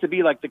it seems to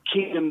be like the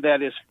kingdom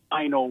that is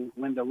final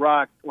when the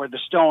rock or the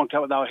stone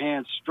cut without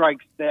hands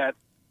strikes that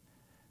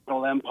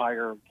little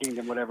empire,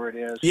 kingdom, whatever it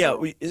is. Yeah,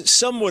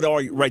 some would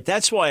argue, right,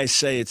 that's why I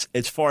say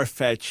it's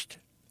far-fetched,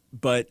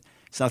 but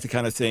it's not the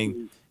kind of thing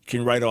you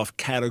can write off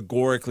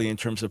categorically in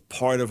terms of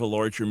part of a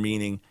larger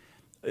meaning,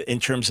 in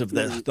terms of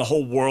the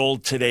whole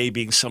world today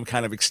being some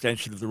kind of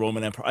extension of the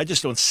Roman Empire. I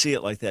just don't see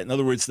it like that. In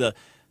other words, the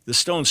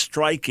stone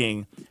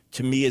striking,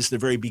 to me, is the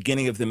very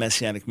beginning of the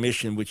Messianic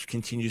mission, which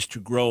continues to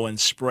grow and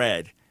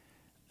spread.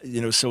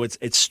 So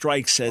it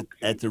strikes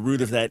at the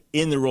root of that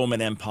in the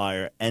Roman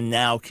Empire, and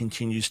now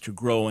continues to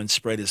grow and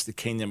spread as the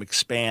kingdom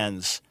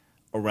expands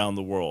around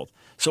the world.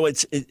 So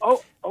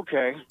Oh,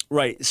 okay.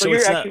 Right. So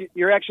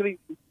you're actually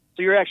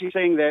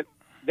saying that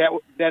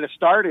it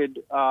started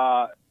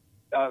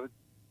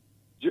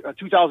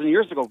 2,000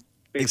 years ago,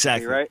 basically,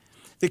 exactly. right?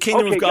 The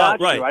kingdom of God,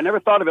 gotcha. right? I never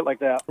thought of it like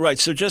that. Right.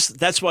 So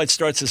that's why it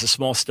starts as a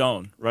small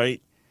stone,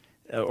 right,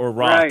 or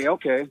rock. Right.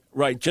 Okay.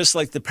 Right. Just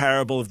like the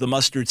parable of the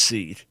mustard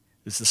seed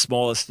is the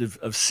smallest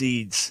of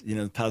seeds,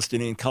 the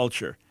Palestinian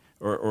culture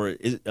or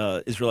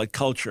Israelite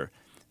culture,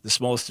 the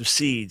smallest of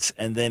seeds,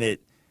 and then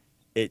it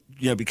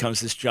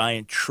becomes this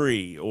giant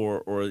tree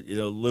or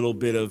a little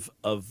bit of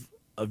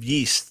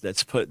yeast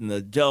that's put in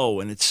the dough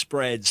and it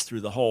spreads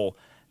through the whole.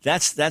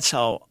 That's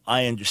how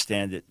I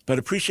understand it. But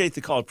appreciate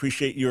the call.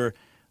 Appreciate your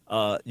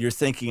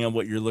thinking on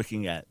what you're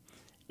looking at.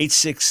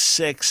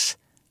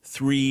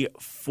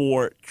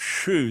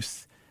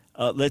 866-34-TRUTH.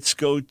 Let's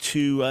go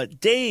to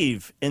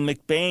Dave in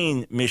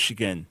McBain,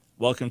 Michigan.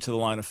 Welcome to The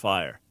Line of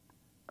Fire.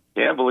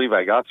 Can't believe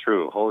I got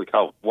through. Holy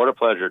cow. What a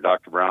pleasure,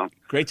 Dr. Brown.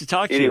 Great to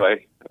talk to you.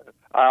 Anyway,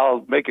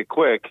 I'll make it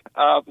quick.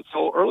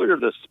 So earlier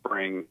this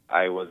spring,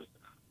 I was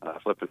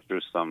flipping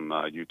through some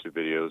YouTube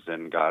videos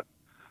and got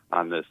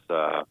on this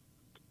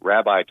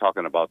rabbi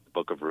talking about the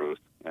Book of Ruth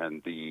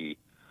and the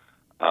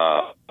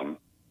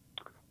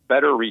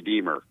better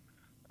redeemer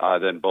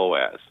than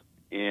Boaz.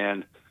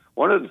 And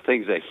one of the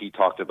things that he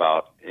talked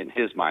about in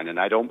his mind, and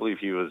I don't believe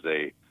he was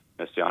a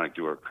Messianic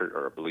Jew or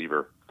a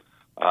believer,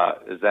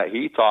 is that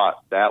he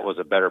thought that was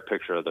a better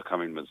picture of the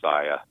coming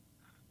Messiah.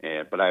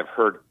 But I've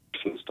heard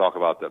Christians talk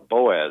about that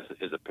Boaz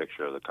is a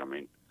picture of the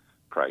coming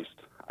Christ.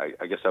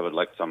 I guess I would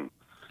like some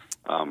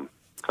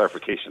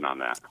clarification on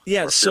that.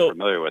 Yeah, if you're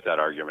familiar with that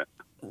argument.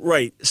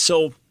 Right.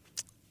 So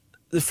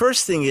the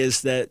first thing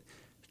is that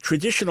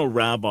traditional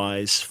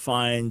rabbis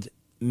find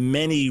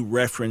many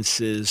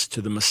references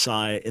to the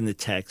Messiah in the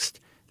text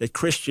that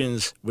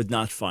Christians would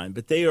not find,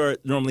 but they are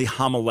normally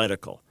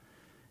homiletical.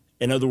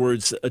 In other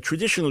words, a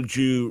traditional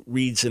Jew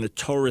reads in a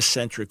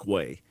Torah-centric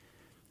way.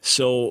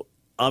 So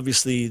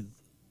obviously,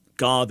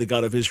 God, the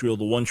God of Israel,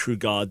 the one true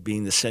God,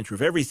 being the center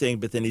of everything,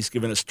 but then he's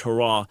given us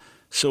Torah.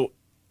 So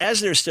as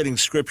they're studying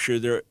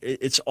Scripture,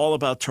 it's all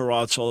about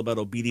Torah. It's all about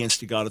obedience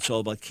to God. It's all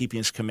about keeping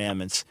his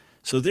commandments.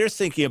 So they're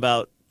thinking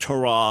about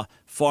Torah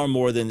far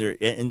more than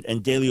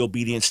and daily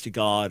obedience to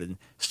God and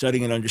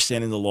studying and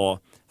understanding the law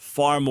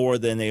far more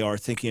than they are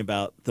thinking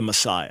about the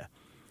Messiah.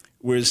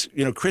 Whereas,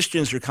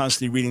 Christians are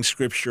constantly reading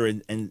Scripture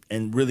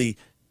and really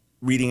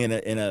reading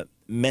in a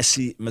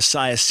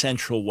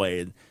Messiah-central way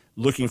and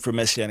looking for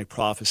Messianic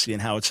prophecy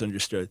and how it's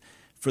understood.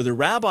 For the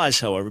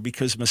rabbis, however,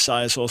 because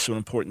Messiah is also an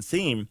important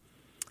theme,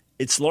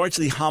 it's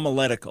largely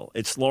homiletical.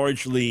 It's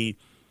largely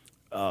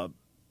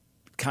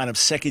kind of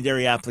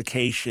secondary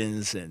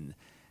applications and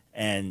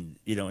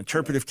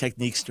interpretive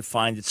techniques to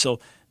find it.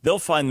 So they'll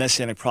find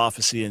Messianic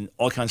prophecy in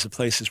all kinds of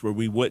places where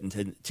we wouldn't.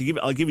 And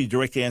I'll give you a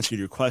direct answer to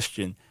your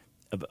question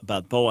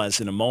about Boaz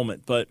in a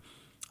moment. But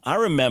I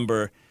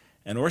remember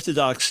an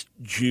Orthodox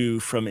Jew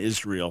from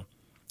Israel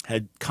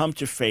had come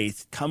to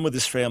faith, come with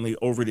his family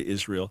over to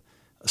Israel,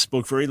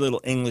 spoke very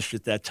little English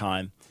at that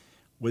time,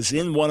 was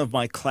in one of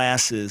my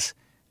classes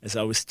as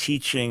I was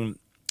teaching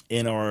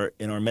in our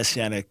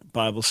Messianic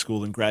Bible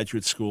school and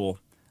graduate school,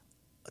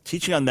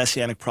 teaching on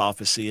Messianic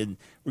prophecy, and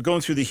we're going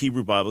through the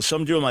Hebrew Bible. So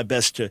I'm doing my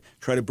best to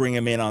try to bring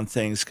him in on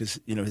things because,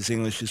 his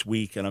English is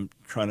weak, and I'm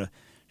trying to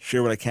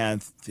share what I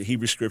can, the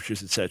Hebrew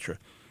scriptures, etc.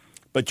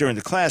 But during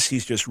the class,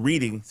 he's just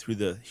reading through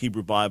the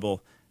Hebrew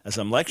Bible as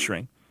I'm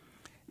lecturing.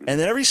 And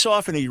then every so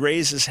often he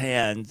raised his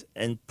hand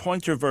and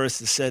pointed to a verse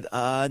that said,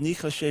 Ni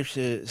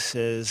choshev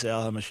says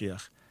El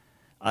HaMashiach.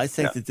 I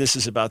think that this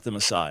is about the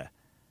Messiah.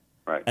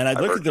 Right. And I'd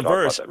look at the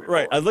verse,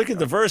 right? I look at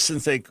the verse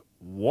and think,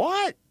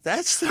 what?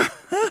 That's the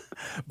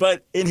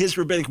But in his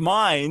rabbinic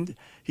mind,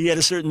 he had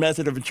a certain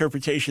method of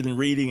interpretation and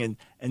reading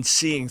and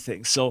seeing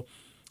things. So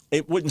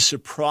it wouldn't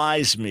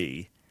surprise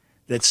me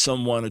that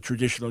a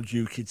traditional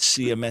Jew, could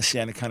see a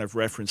messianic kind of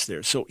reference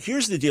there. So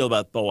here's the deal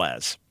about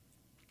Boaz.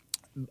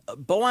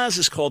 Boaz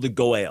is called the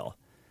Goel,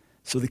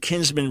 so the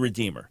kinsman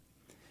redeemer.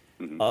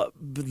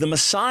 The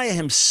Messiah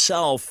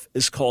himself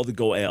is called the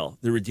Goel,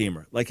 the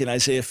Redeemer. Like in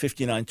Isaiah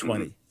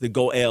 59:20, the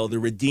Goel, the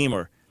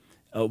Redeemer,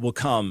 will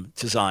come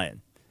to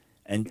Zion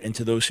and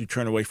to those who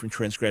turn away from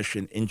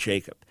transgression in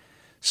Jacob.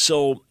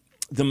 So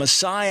the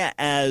Messiah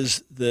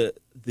as the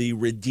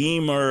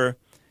Redeemer,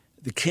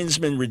 the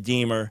kinsman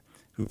Redeemer,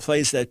 who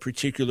plays that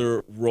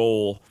particular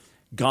role,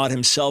 God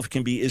himself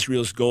can be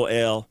Israel's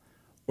Goel,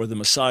 or the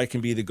Messiah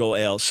can be the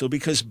Goel. So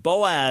because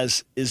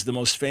Boaz is the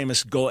most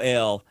famous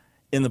Goel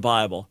in the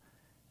Bible,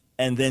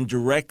 and then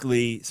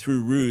directly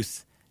through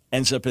Ruth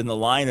ends up in the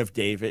line of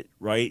David,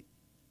 right?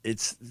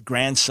 Its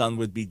grandson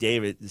would be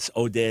David. It's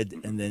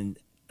Oded, and then,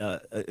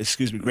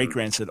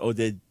 great-grandson,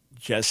 Oded,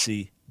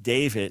 Jesse,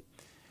 David.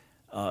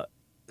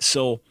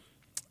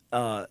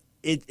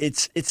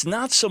 It's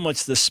not so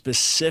much the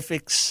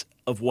specifics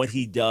of what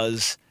he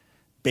does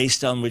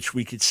based on which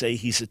we could say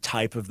he's a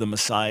type of the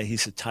Messiah,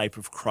 he's a type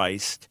of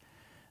Christ.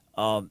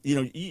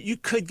 You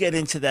could get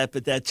into that,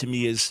 but that to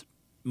me is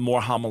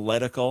more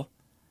homiletical.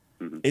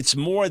 It's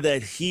more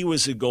that he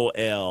was a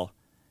Goel,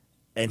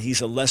 and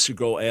he's a lesser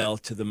Goel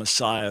to the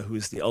Messiah, who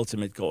is the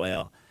ultimate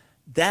Goel.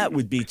 That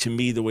would be, to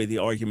me, the way the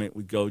argument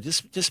would go,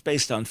 just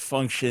based on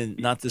function,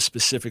 not the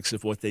specifics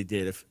of what they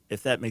did,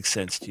 if that makes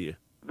sense to you.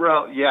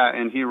 Well, yeah,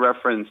 and he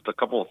referenced a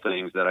couple of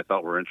things that I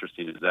thought were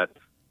interesting, is that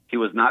he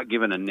was not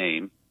given a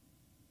name.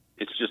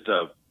 It's just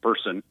a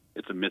person.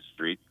 It's a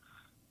mystery.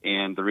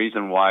 And the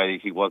reason why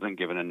he wasn't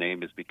given a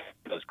name is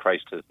because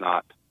Christ has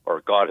not,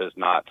 or God has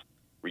not,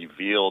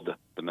 revealed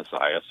the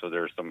Messiah. So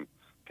there's some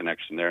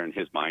connection there in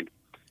his mind.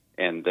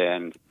 And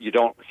then you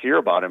don't hear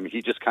about him.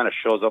 He just kind of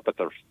shows up at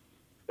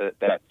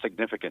that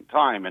significant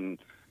time. And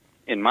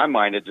in my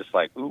mind, it's just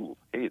like, ooh,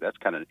 hey, that's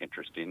kind of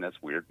interesting.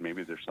 That's weird.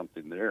 Maybe there's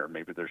something there.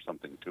 Maybe there's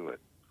something to it.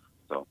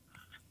 So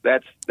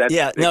that's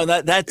yeah. No,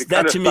 that's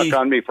that to me stuck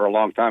on me for a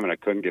long time, and I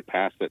couldn't get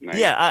past it.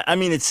 Yeah, I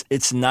mean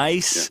it's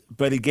nice,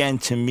 but again,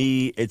 to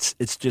me, it's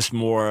just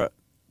more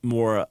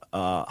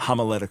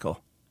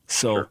homiletical.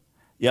 So, sure.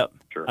 Yep.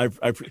 Sure.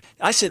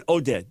 I said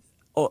Oded.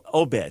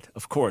 Obed,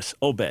 of course,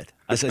 Obed.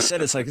 As I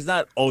said, it's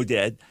not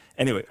Oded.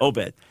 Anyway,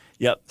 Obed.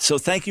 Yep. So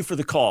thank you for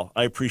the call.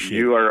 I appreciate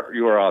it. You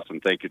are awesome.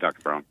 Thank you,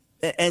 Dr. Brown.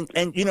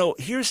 And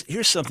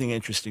here's something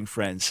interesting,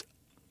 friends.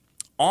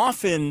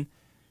 Often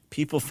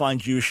people find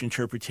Jewish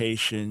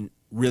interpretation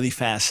really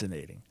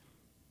fascinating,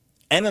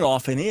 and it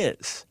often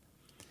is.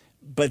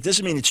 But it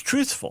doesn't mean it's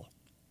truthful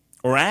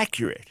or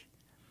accurate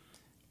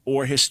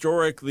or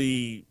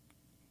historically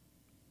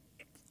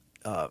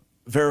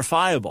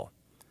verifiable.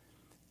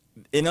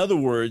 In other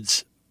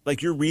words,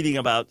 like you're reading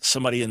about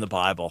somebody in the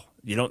Bible,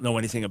 you don't know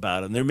anything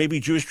about them. There may be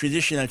Jewish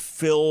tradition that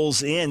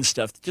fills in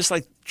stuff, just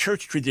like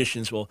church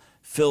traditions will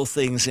fill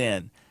things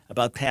in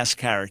about past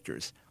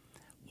characters.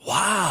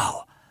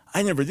 Wow,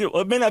 I never do.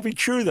 Well, it may not be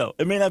true, though.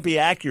 It may not be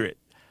accurate.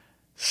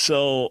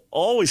 So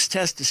always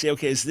test to say,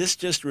 okay, is this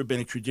just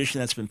rabbinic tradition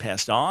that's been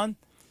passed on?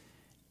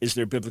 Is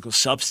there biblical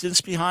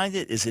substance behind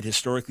it? Is it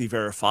historically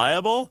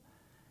verifiable?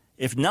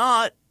 If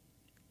not,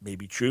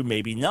 maybe true,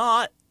 maybe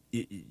not.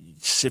 you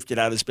sift it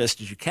out as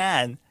best as you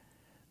can.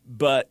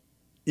 But,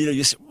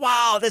 you say,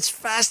 wow, that's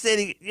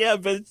fascinating. Yeah,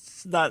 but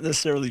it's not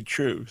necessarily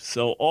true.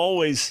 So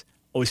always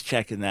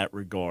check in that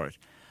regard.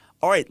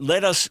 All right,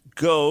 let us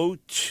go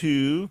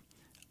to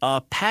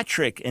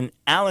Patrick in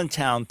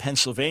Allentown,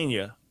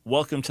 Pennsylvania.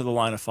 Welcome to the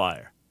Line of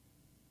Fire.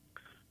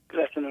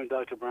 Good afternoon,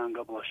 Dr. Brown.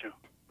 God bless you.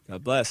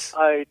 God bless.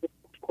 I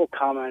quick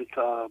comment.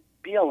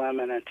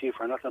 BLM and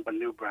Antifa are nothing but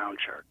new brown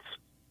shirts.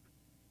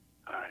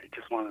 I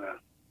just wanted to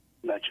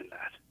mention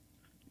that.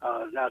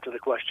 Now to the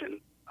question.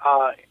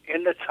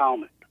 In the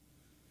Talmud,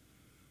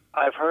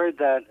 I've heard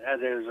that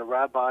there's a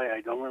rabbi,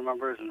 I don't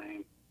remember his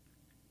name,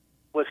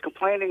 was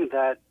complaining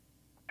that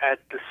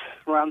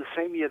around the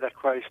same year that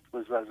Christ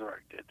was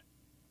resurrected,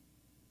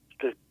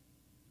 the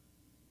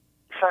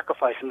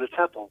sacrifice in the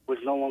temple was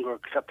no longer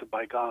accepted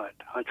by God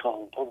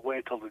all the way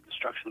until the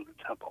destruction of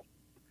the temple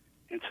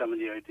in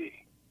 70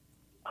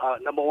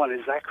 AD. Number one,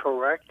 is that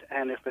correct?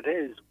 And if it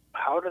is,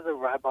 how do the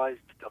rabbis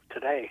of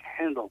today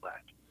handle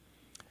that?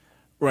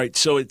 Right.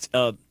 So it's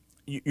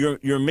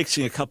you're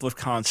mixing a couple of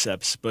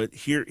concepts, but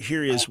here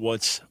is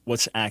what's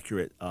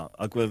accurate.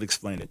 I'll gladly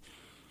explain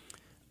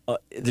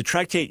it. The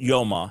tractate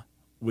Yoma,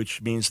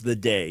 which means the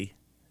day,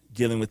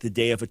 dealing with the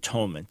Day of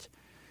Atonement,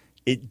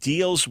 it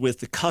deals with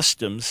the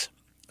customs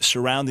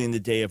surrounding the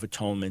Day of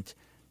Atonement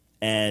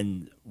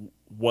and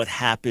what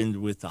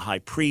happened with the high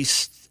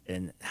priest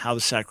and how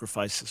the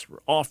sacrifices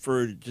were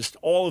offered, just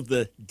all of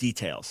the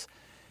details.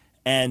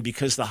 And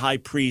because the high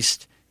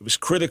priest, it was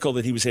critical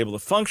that he was able to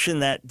function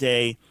that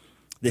day,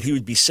 that he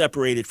would be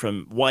separated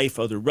from wife,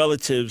 other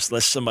relatives,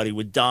 lest somebody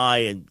would die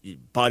and your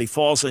body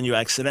falls on you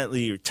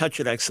accidentally, you touch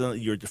it accidentally,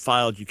 you're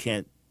defiled, you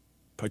can't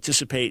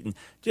participate, and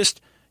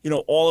just,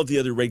 all of the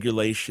other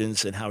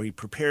regulations and how he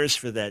prepares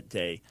for that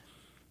day.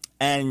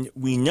 And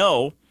we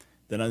know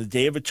that on the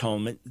Day of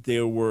Atonement,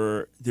 there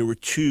were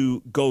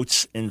two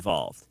goats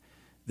involved.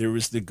 There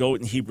was the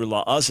goat in Hebrew,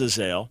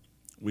 La'azazel,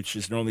 which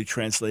is normally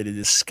translated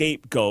as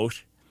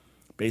scapegoat,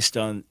 based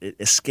on it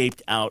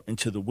escaped out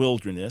into the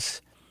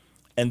wilderness.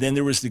 And then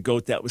there was the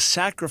goat that was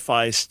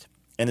sacrificed,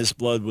 and his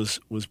blood was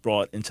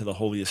brought into the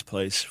holiest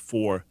place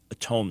for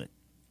atonement.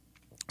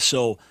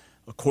 So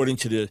according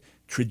to the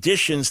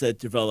traditions that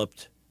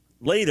developed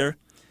later,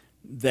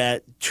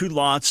 that two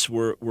lots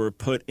were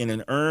put in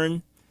an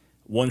urn,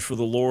 one for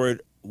the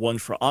Lord, one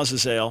for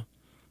Azazel,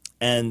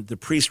 and the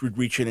priest would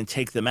reach in and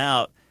take them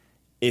out.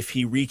 If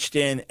he reached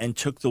in and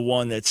took the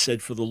one that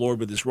said for the Lord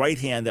with his right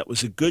hand, that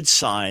was a good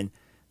sign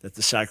that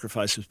the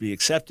sacrifice would be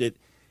accepted.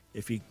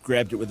 If he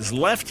grabbed it with his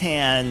left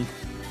hand,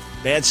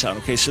 bad sign.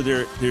 Okay, so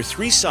there are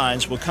three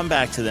signs. We'll come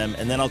back to them,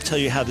 and then I'll tell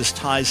you how this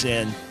ties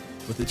in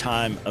with the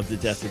time of the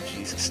death of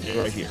Jesus. Stay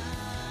right here.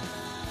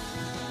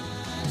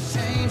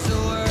 Change the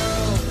world.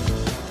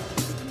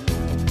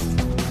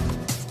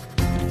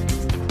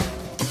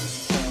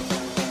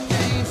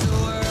 Change the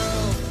world.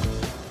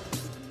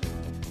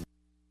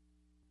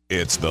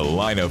 It's The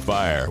Line of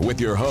Fire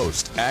with your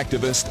host,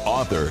 activist,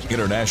 author,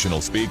 international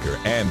speaker,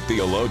 and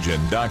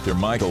theologian, Dr.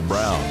 Michael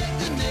Brown.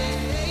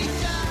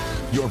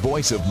 Your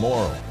voice of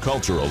moral,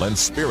 cultural, and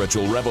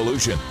spiritual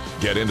revolution.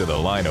 Get into The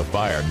Line of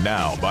Fire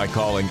now by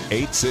calling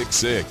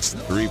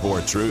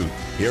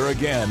 866-34-TRUTH. Here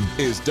again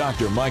is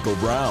Dr. Michael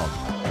Brown.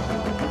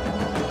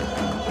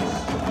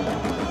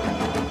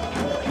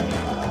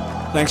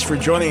 Thanks for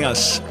joining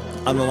us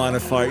on The Line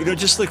of Fire.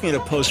 Just looking at a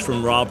post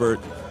from Robert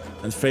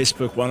on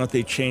Facebook, why don't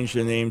they change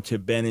their name to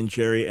Ben and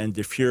Jerry and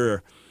De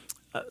Fuhrer?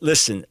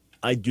 Listen,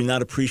 I do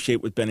not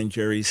appreciate what Ben and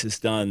Jerry's has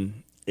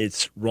done.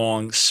 It's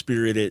wrong,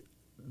 spirited,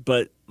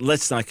 but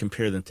let's not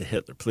compare them to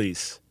Hitler,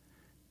 please.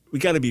 We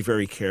got to be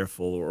very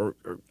careful. Or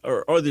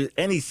are there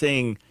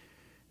anything,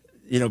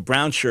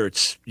 brown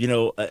shirts,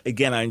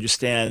 again, I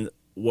understand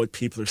what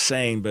people are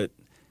saying, but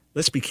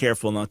let's be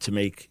careful not to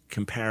make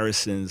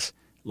comparisons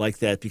like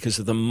that because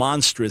of the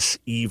monstrous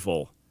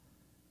evil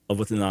of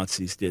what the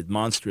Nazis did.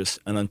 Monstrous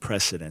and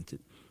unprecedented.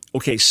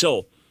 Okay,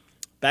 so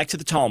back to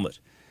the Talmud.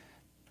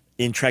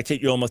 In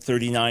Tractate Yoma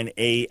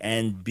 39a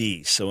and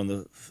b, so in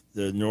the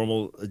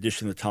normal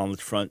edition of the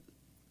Talmud, front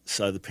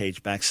side of the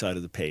page, back side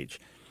of the page,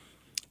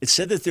 it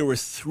said that there were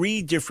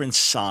three different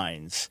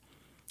signs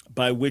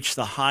by which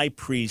the high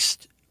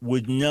priest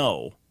would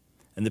know,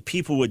 and the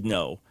people would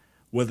know,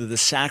 whether the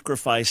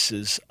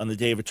sacrifices on the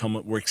Day of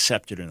Atonement were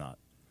accepted or not.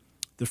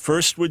 The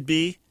first would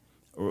be,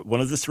 or one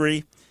of the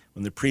three,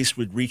 when the priest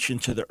would reach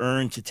into the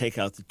urn to take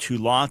out the two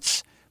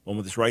lots, one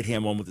with his right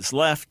hand, one with his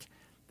left,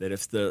 that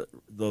if the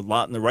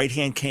lot in the right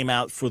hand came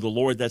out for the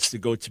Lord, that's the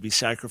goat to be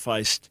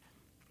sacrificed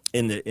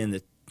in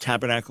the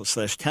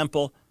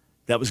tabernacle/temple,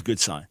 that was a good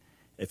sign.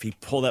 If he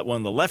pulled that one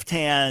in the left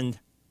hand,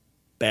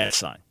 bad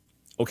sign.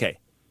 Okay.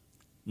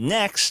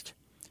 Next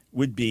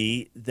would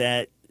be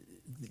that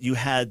you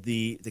had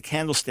the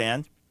candle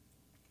stand,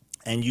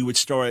 and you would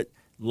start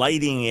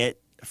lighting it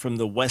from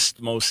the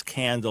westmost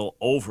candle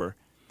over.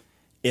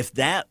 If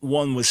that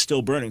one was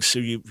still burning, so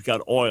you've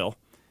got oil,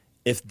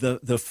 if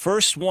the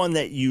first one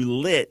that you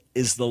lit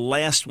is the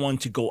last one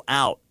to go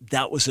out,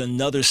 that was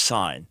another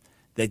sign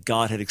that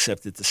God had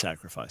accepted the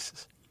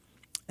sacrifices.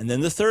 And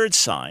then the third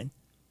sign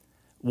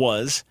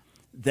was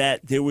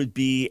that there would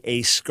be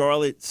a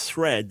scarlet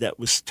thread that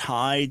was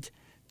tied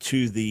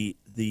to the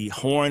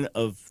horn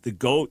of the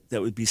goat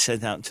that would be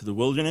sent out into the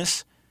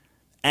wilderness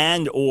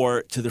and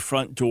or to the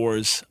front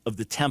doors of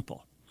the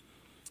temple.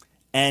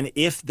 And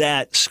if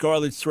that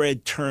scarlet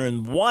thread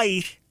turned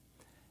white,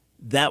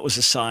 that was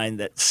a sign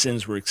that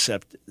sins were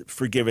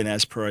forgiven,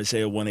 as per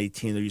Isaiah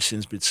 1:18, though your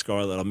sins be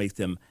scarlet, I'll make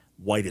them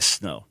white as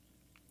snow.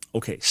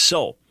 Okay,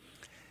 so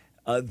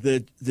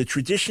the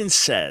tradition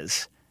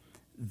says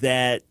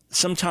that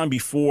sometime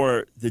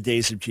before the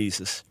days of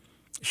Jesus,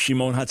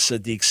 Shimon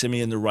HaTzadik,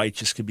 Simeon the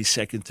Righteous, could be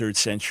 2nd, 3rd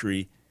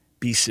century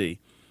BC,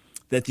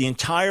 that the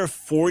entire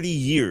 40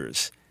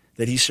 years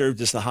that he served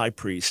as the high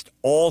priest,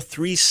 all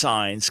three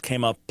signs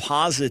came up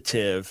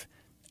positive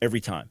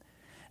every time.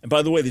 And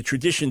by the way, the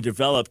tradition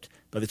developed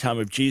by the time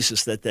of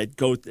Jesus that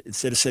goat,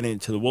 instead of sending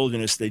it to the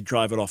wilderness, they'd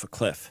drive it off a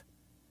cliff,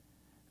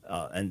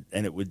 and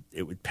it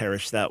would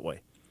perish that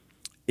way.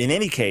 In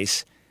any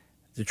case,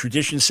 the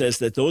tradition says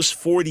that those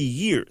 40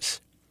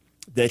 years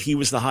that he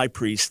was the high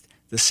priest,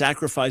 the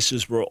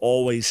sacrifices were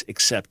always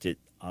accepted,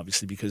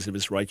 obviously because of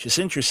his righteous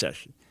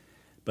intercession.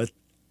 But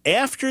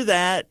after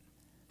that,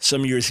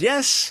 some years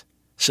yes,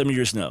 some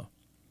years no.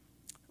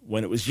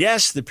 When it was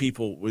yes, the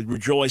people would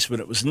rejoice. When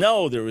it was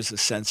no, there was a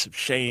sense of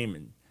shame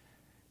and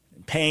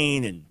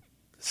pain, and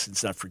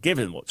since not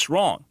forgiven, what's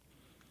wrong?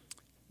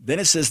 Then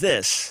it says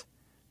this,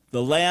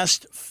 the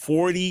last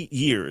 40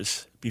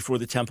 years before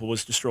the temple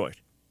was destroyed.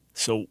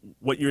 So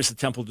what year is the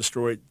temple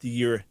destroyed? The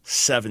year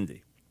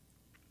 70.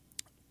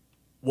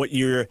 What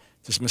year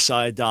does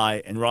Messiah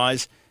die and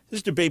rise?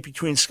 There's debate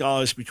between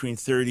scholars between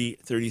 30,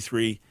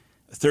 33.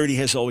 30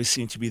 has always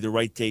seemed to be the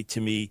right date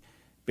to me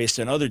based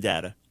on other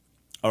data.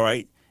 All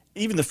right?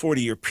 Even the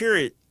 40-year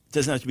period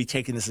doesn't have to be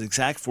taken as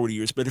exact 40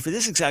 years, but if it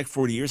is exact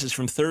 40 years, it's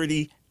from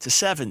 30 to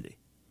 70.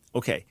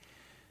 Okay.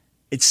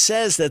 It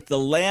says that the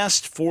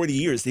last 40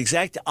 years, the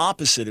exact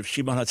opposite of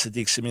Shimon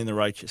HaTzadik, Simeon the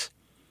Righteous,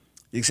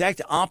 the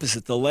exact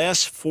opposite, the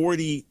last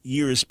 40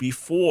 years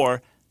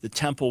before the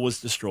temple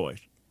was destroyed,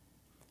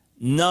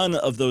 none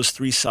of those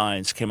three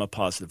signs came up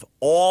positive.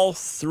 All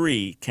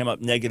three came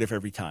up negative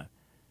every time.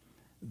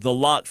 The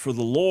lot for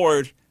the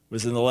Lord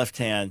was in the left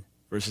hand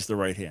versus the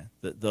right hand.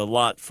 The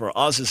lot for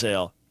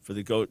Azazel, for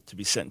the goat to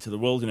be sent into the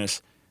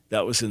wilderness,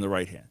 that was in the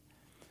right hand.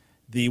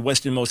 The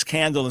westernmost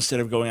candle,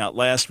 instead of going out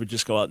last, would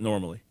just go out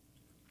normally.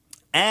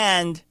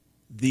 And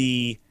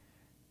the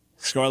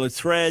scarlet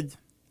thread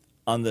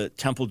on the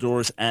temple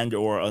doors and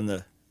or on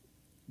the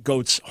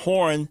goat's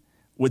horn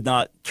would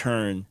not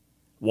turn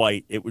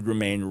white. It would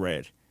remain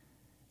red.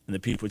 And the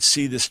people would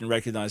see this and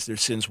recognize their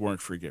sins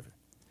weren't forgiven.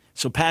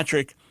 So,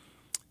 Patrick,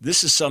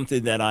 this is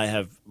something that I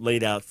have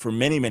laid out for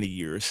many, many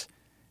years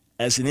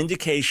as an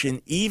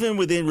indication, even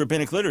within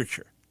rabbinic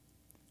literature.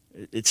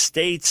 It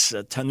states,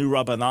 Tanu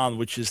Rabbanan,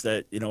 which is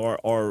that,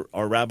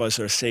 our rabbis,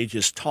 our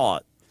sages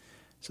taught.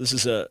 So this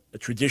is a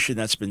tradition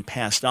that's been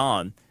passed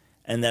on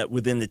and that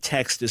within the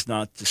text is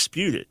not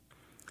disputed.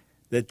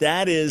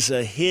 That is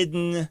a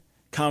hidden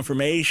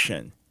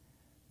confirmation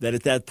that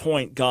at that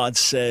point God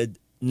said,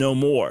 no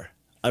more.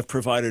 I've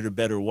provided a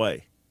better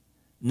way.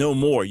 No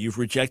more. You've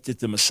rejected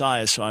the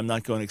Messiah, so I'm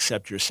not going to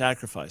accept your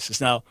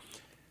sacrifices. Now,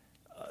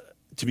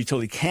 to be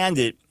totally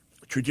candid,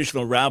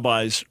 traditional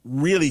rabbis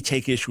really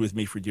take issue with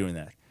me for doing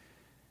that.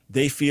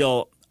 They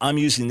feel I'm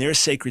using their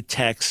sacred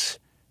texts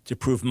to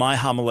prove my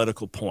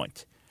homiletical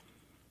point.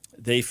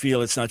 They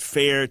feel it's not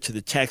fair to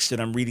the text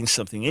and I'm reading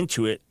something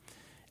into it,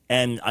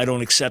 and I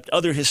don't accept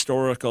other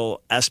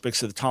historical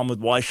aspects of the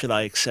Talmud. Why should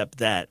I accept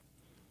that?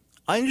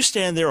 I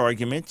understand their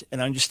argument,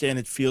 and I understand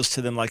it feels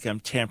to them like I'm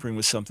tampering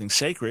with something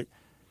sacred.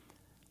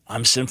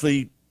 I'm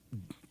simply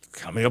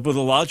coming up with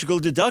a logical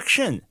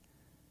deduction.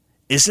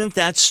 Isn't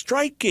that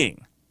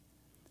striking?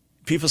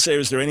 People say,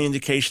 is there any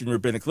indication in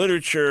rabbinic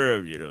literature,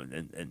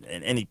 and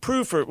any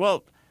proof?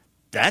 Well,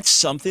 that's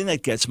something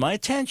that gets my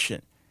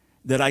attention,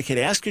 that I could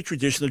ask a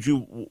traditional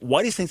Jew,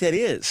 why do you think that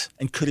is?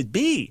 And could it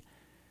be,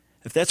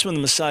 if that's when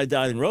the Messiah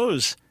died and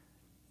rose,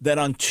 that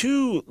on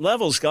two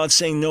levels, God's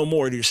saying no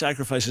more to your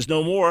sacrifices,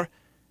 no more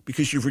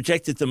because you've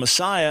rejected the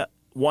Messiah,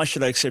 why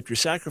should I accept your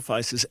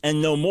sacrifices?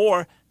 And no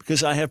more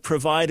because I have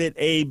provided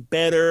a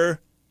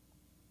better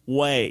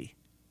way.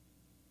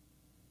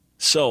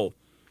 So,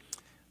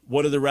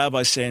 what do the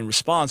rabbis say in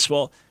response?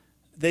 Well,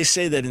 they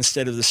say that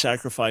instead of the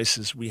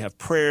sacrifices, we have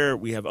prayer,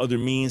 we have other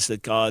means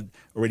that God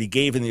already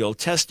gave in the Old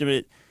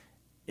Testament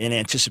in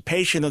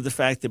anticipation of the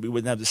fact that we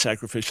wouldn't have the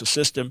sacrificial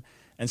system,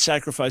 and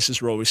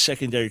sacrifices were always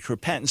secondary to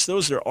repentance.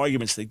 Those are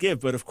arguments they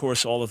give, but of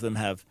course all of them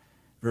have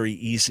very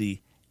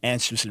easy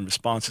answers and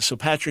responses. So,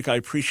 Patrick, I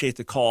appreciate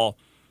the call.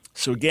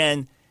 So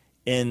again,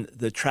 in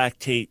the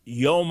tractate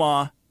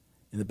Yoma,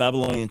 in the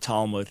Babylonian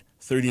Talmud,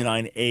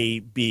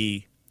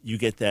 39a-b, you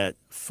get that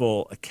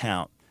full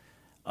account.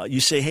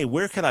 You say, hey,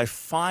 where can I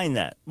find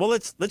that? Well,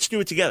 let's do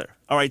it together.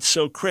 All right,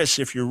 so Chris,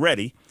 if you're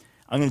ready,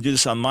 I'm going to do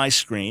this on my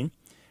screen.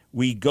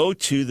 We go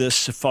to the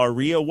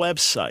Sefaria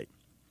website,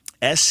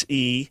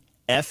 Sefaria.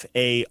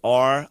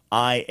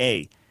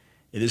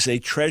 It is a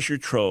treasure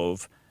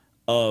trove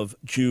of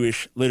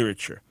Jewish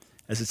literature.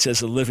 as it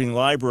says, a living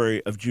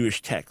library of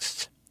Jewish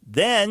texts.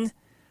 Then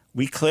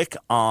we click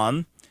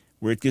on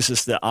where it gives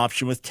us the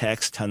option with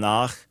text,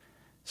 Tanakh,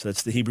 so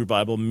that's the Hebrew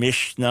Bible,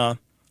 Mishnah,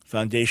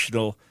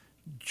 foundational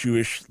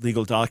Jewish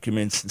legal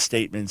documents and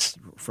statements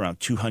for around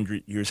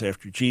 200 years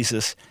after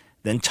Jesus.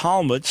 Then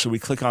Talmud, so we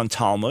click on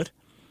Talmud.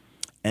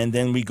 And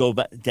then we go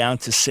back down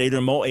to Seder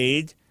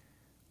Moed,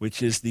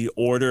 which is the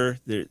order.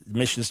 The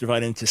Mishnah is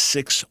divided into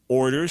 6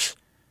 orders.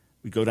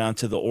 We go down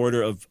to the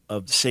order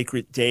of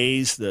sacred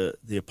days, the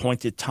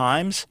appointed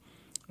times.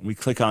 And we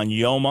click on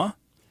Yoma.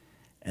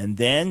 And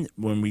then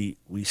when we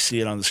see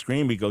it on the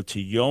screen, we go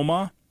to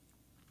Yoma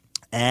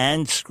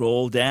and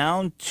scroll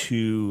down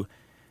to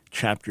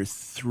chapter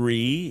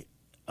 3,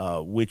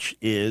 which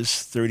is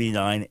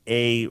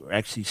 39a, or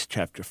actually it's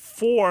chapter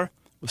 4.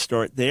 We'll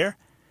start there.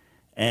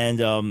 And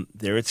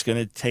there it's going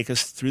to take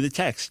us through the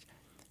text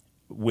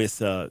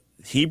with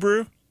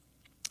Hebrew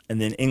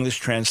and then English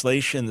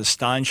translation, the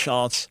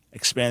Steinschaltz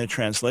expanded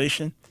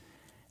translation.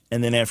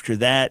 And then after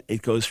that,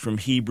 it goes from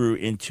Hebrew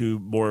into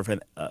more of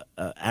an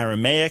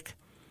Aramaic.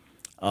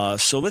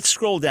 So let's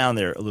scroll down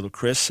there a little,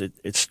 Chris.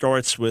 It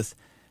starts with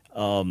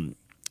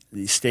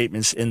the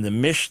statements in the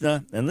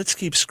Mishnah. And let's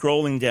keep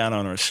scrolling down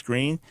on our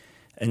screen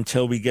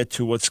until we get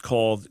to what's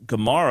called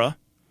Gemara.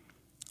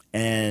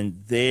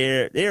 And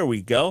there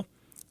we go.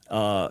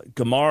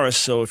 Gemara,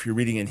 so if you're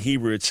reading in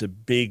Hebrew, it's a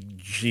big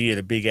G and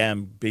a big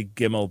M, big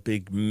Gimel,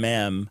 big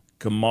Mem.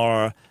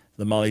 Gemara,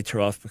 Lamali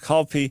Taraf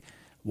Bekalpi.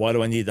 Why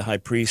do I need the high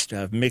priest to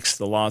have mixed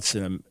the lots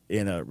in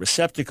a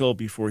receptacle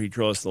before he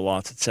draws the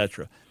lots,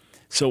 etc.?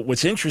 So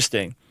what's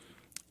interesting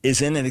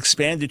is in an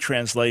expanded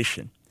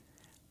translation,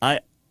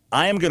 I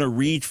am going to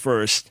read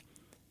first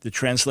the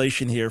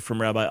translation here from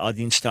Rabbi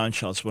Adin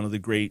Steinschaltz, one of the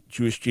great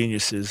Jewish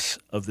geniuses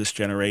of this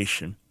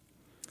generation,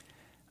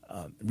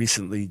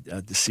 recently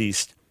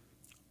deceased.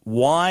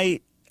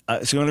 Why? So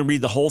I'm going to read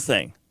the whole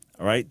thing.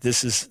 All right,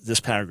 this is this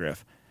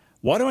paragraph.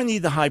 Why do I need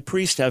the high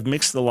priest to have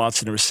mixed the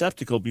lots in a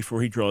receptacle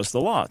before he draws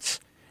the lots?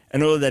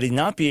 In order that he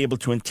not be able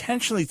to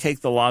intentionally take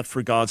the lot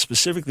for God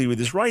specifically with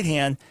his right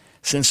hand,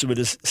 since it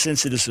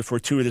is a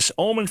fortuitous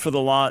omen for the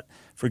lot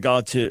for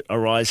God to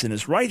arise in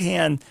his right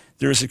hand,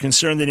 there is a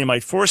concern that he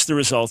might force the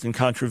result in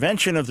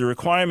contravention of the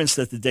requirements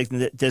that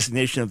the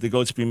designation of the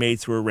goats be made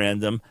through a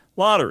random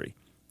lottery.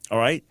 All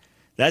right?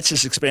 That's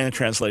his expanded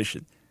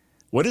translation.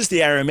 What does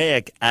the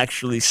Aramaic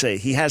actually say?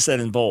 He has that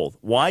in bold.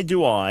 Why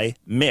do I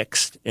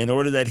mixed a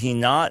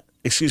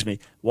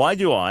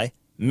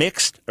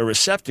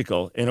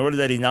receptacle in order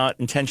that he not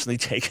intentionally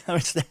take?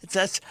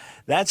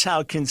 That's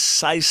how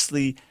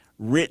concisely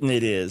written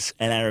it is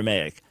in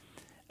Aramaic.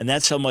 And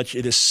that's how much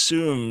it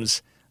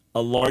assumes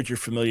a larger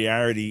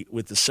familiarity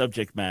with the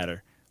subject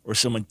matter or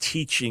someone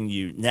teaching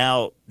you.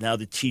 Now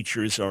the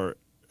teachers are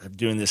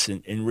doing this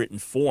in written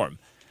form.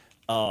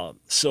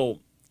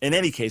 So in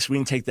any case, we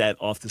can take that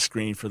off the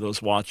screen for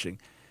those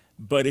watching.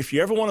 But if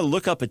you ever want to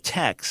look up a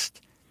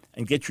text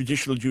and get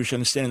traditional Jewish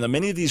understanding, now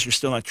many of these are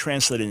still not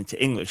translated into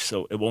English,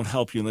 so it won't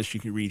help you unless you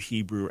can read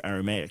Hebrew or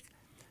Aramaic.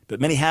 But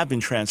many have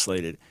been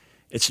translated.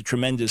 It's a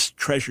tremendous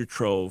treasure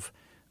trove,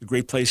 a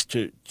great place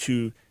to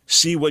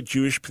see what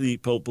Jewish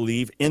people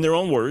believe in their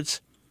own words,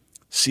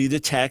 see the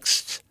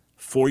texts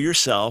for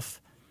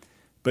yourself.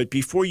 But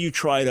before you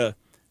try to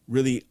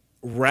really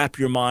wrap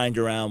your mind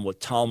around what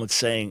Talmud's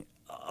saying,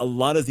 a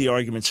lot of the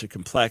arguments are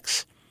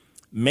complex.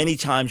 Many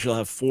times you'll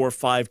have 4,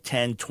 5,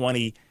 10,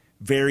 20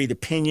 varied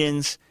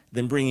opinions,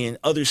 then bringing in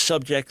other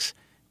subjects,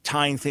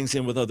 tying things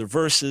in with other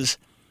verses,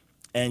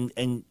 and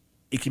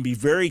it can be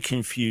very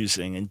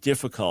confusing and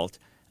difficult.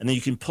 And then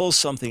you can pull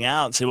something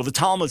out and say, well, the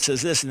Talmud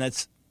says this, and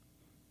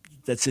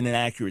that's an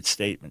inaccurate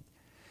statement.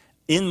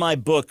 In my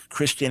book,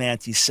 Christian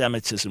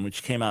Anti-Semitism,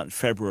 which came out in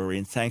February,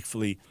 and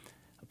thankfully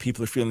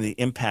people are feeling the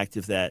impact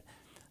of that,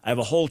 I have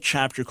a whole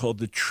chapter called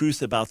The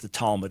Truth About the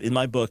Talmud. In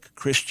my book,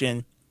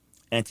 Christian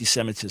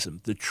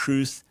Anti-Semitism, The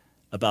Truth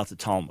About the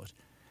Talmud.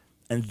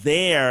 And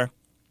there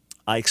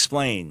I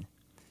explain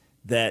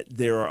that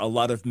there are a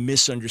lot of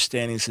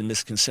misunderstandings and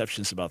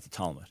misconceptions about the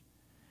Talmud.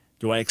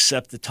 Do I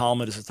accept the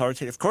Talmud as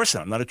authoritative? Of course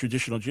not. I'm not a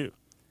traditional Jew.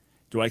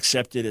 Do I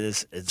accept it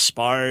as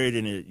inspired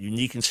in a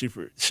unique and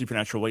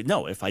supernatural way?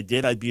 No. If I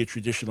did, I'd be a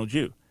traditional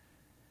Jew.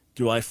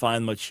 Do I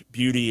find much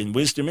beauty and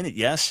wisdom in it?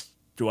 Yes.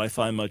 Do I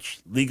find much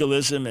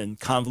legalism and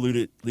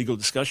convoluted legal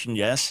discussion?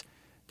 Yes.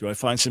 Do I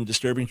find some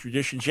disturbing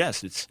traditions?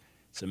 Yes. It's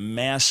a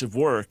massive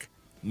work,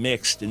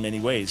 mixed in many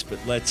ways, but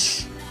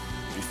let's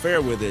be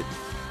fair with it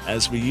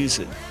as we use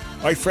it.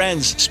 All right,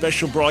 friends,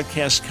 special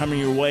broadcast coming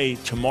your way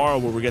tomorrow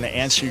where we're going to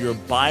answer your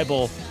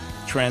Bible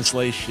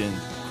translation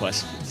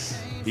questions.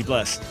 Be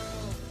blessed.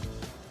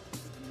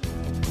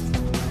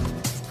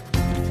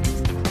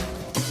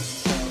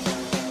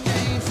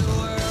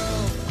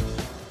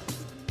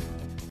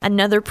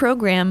 Another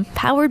program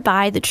powered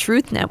by the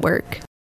Truth Network.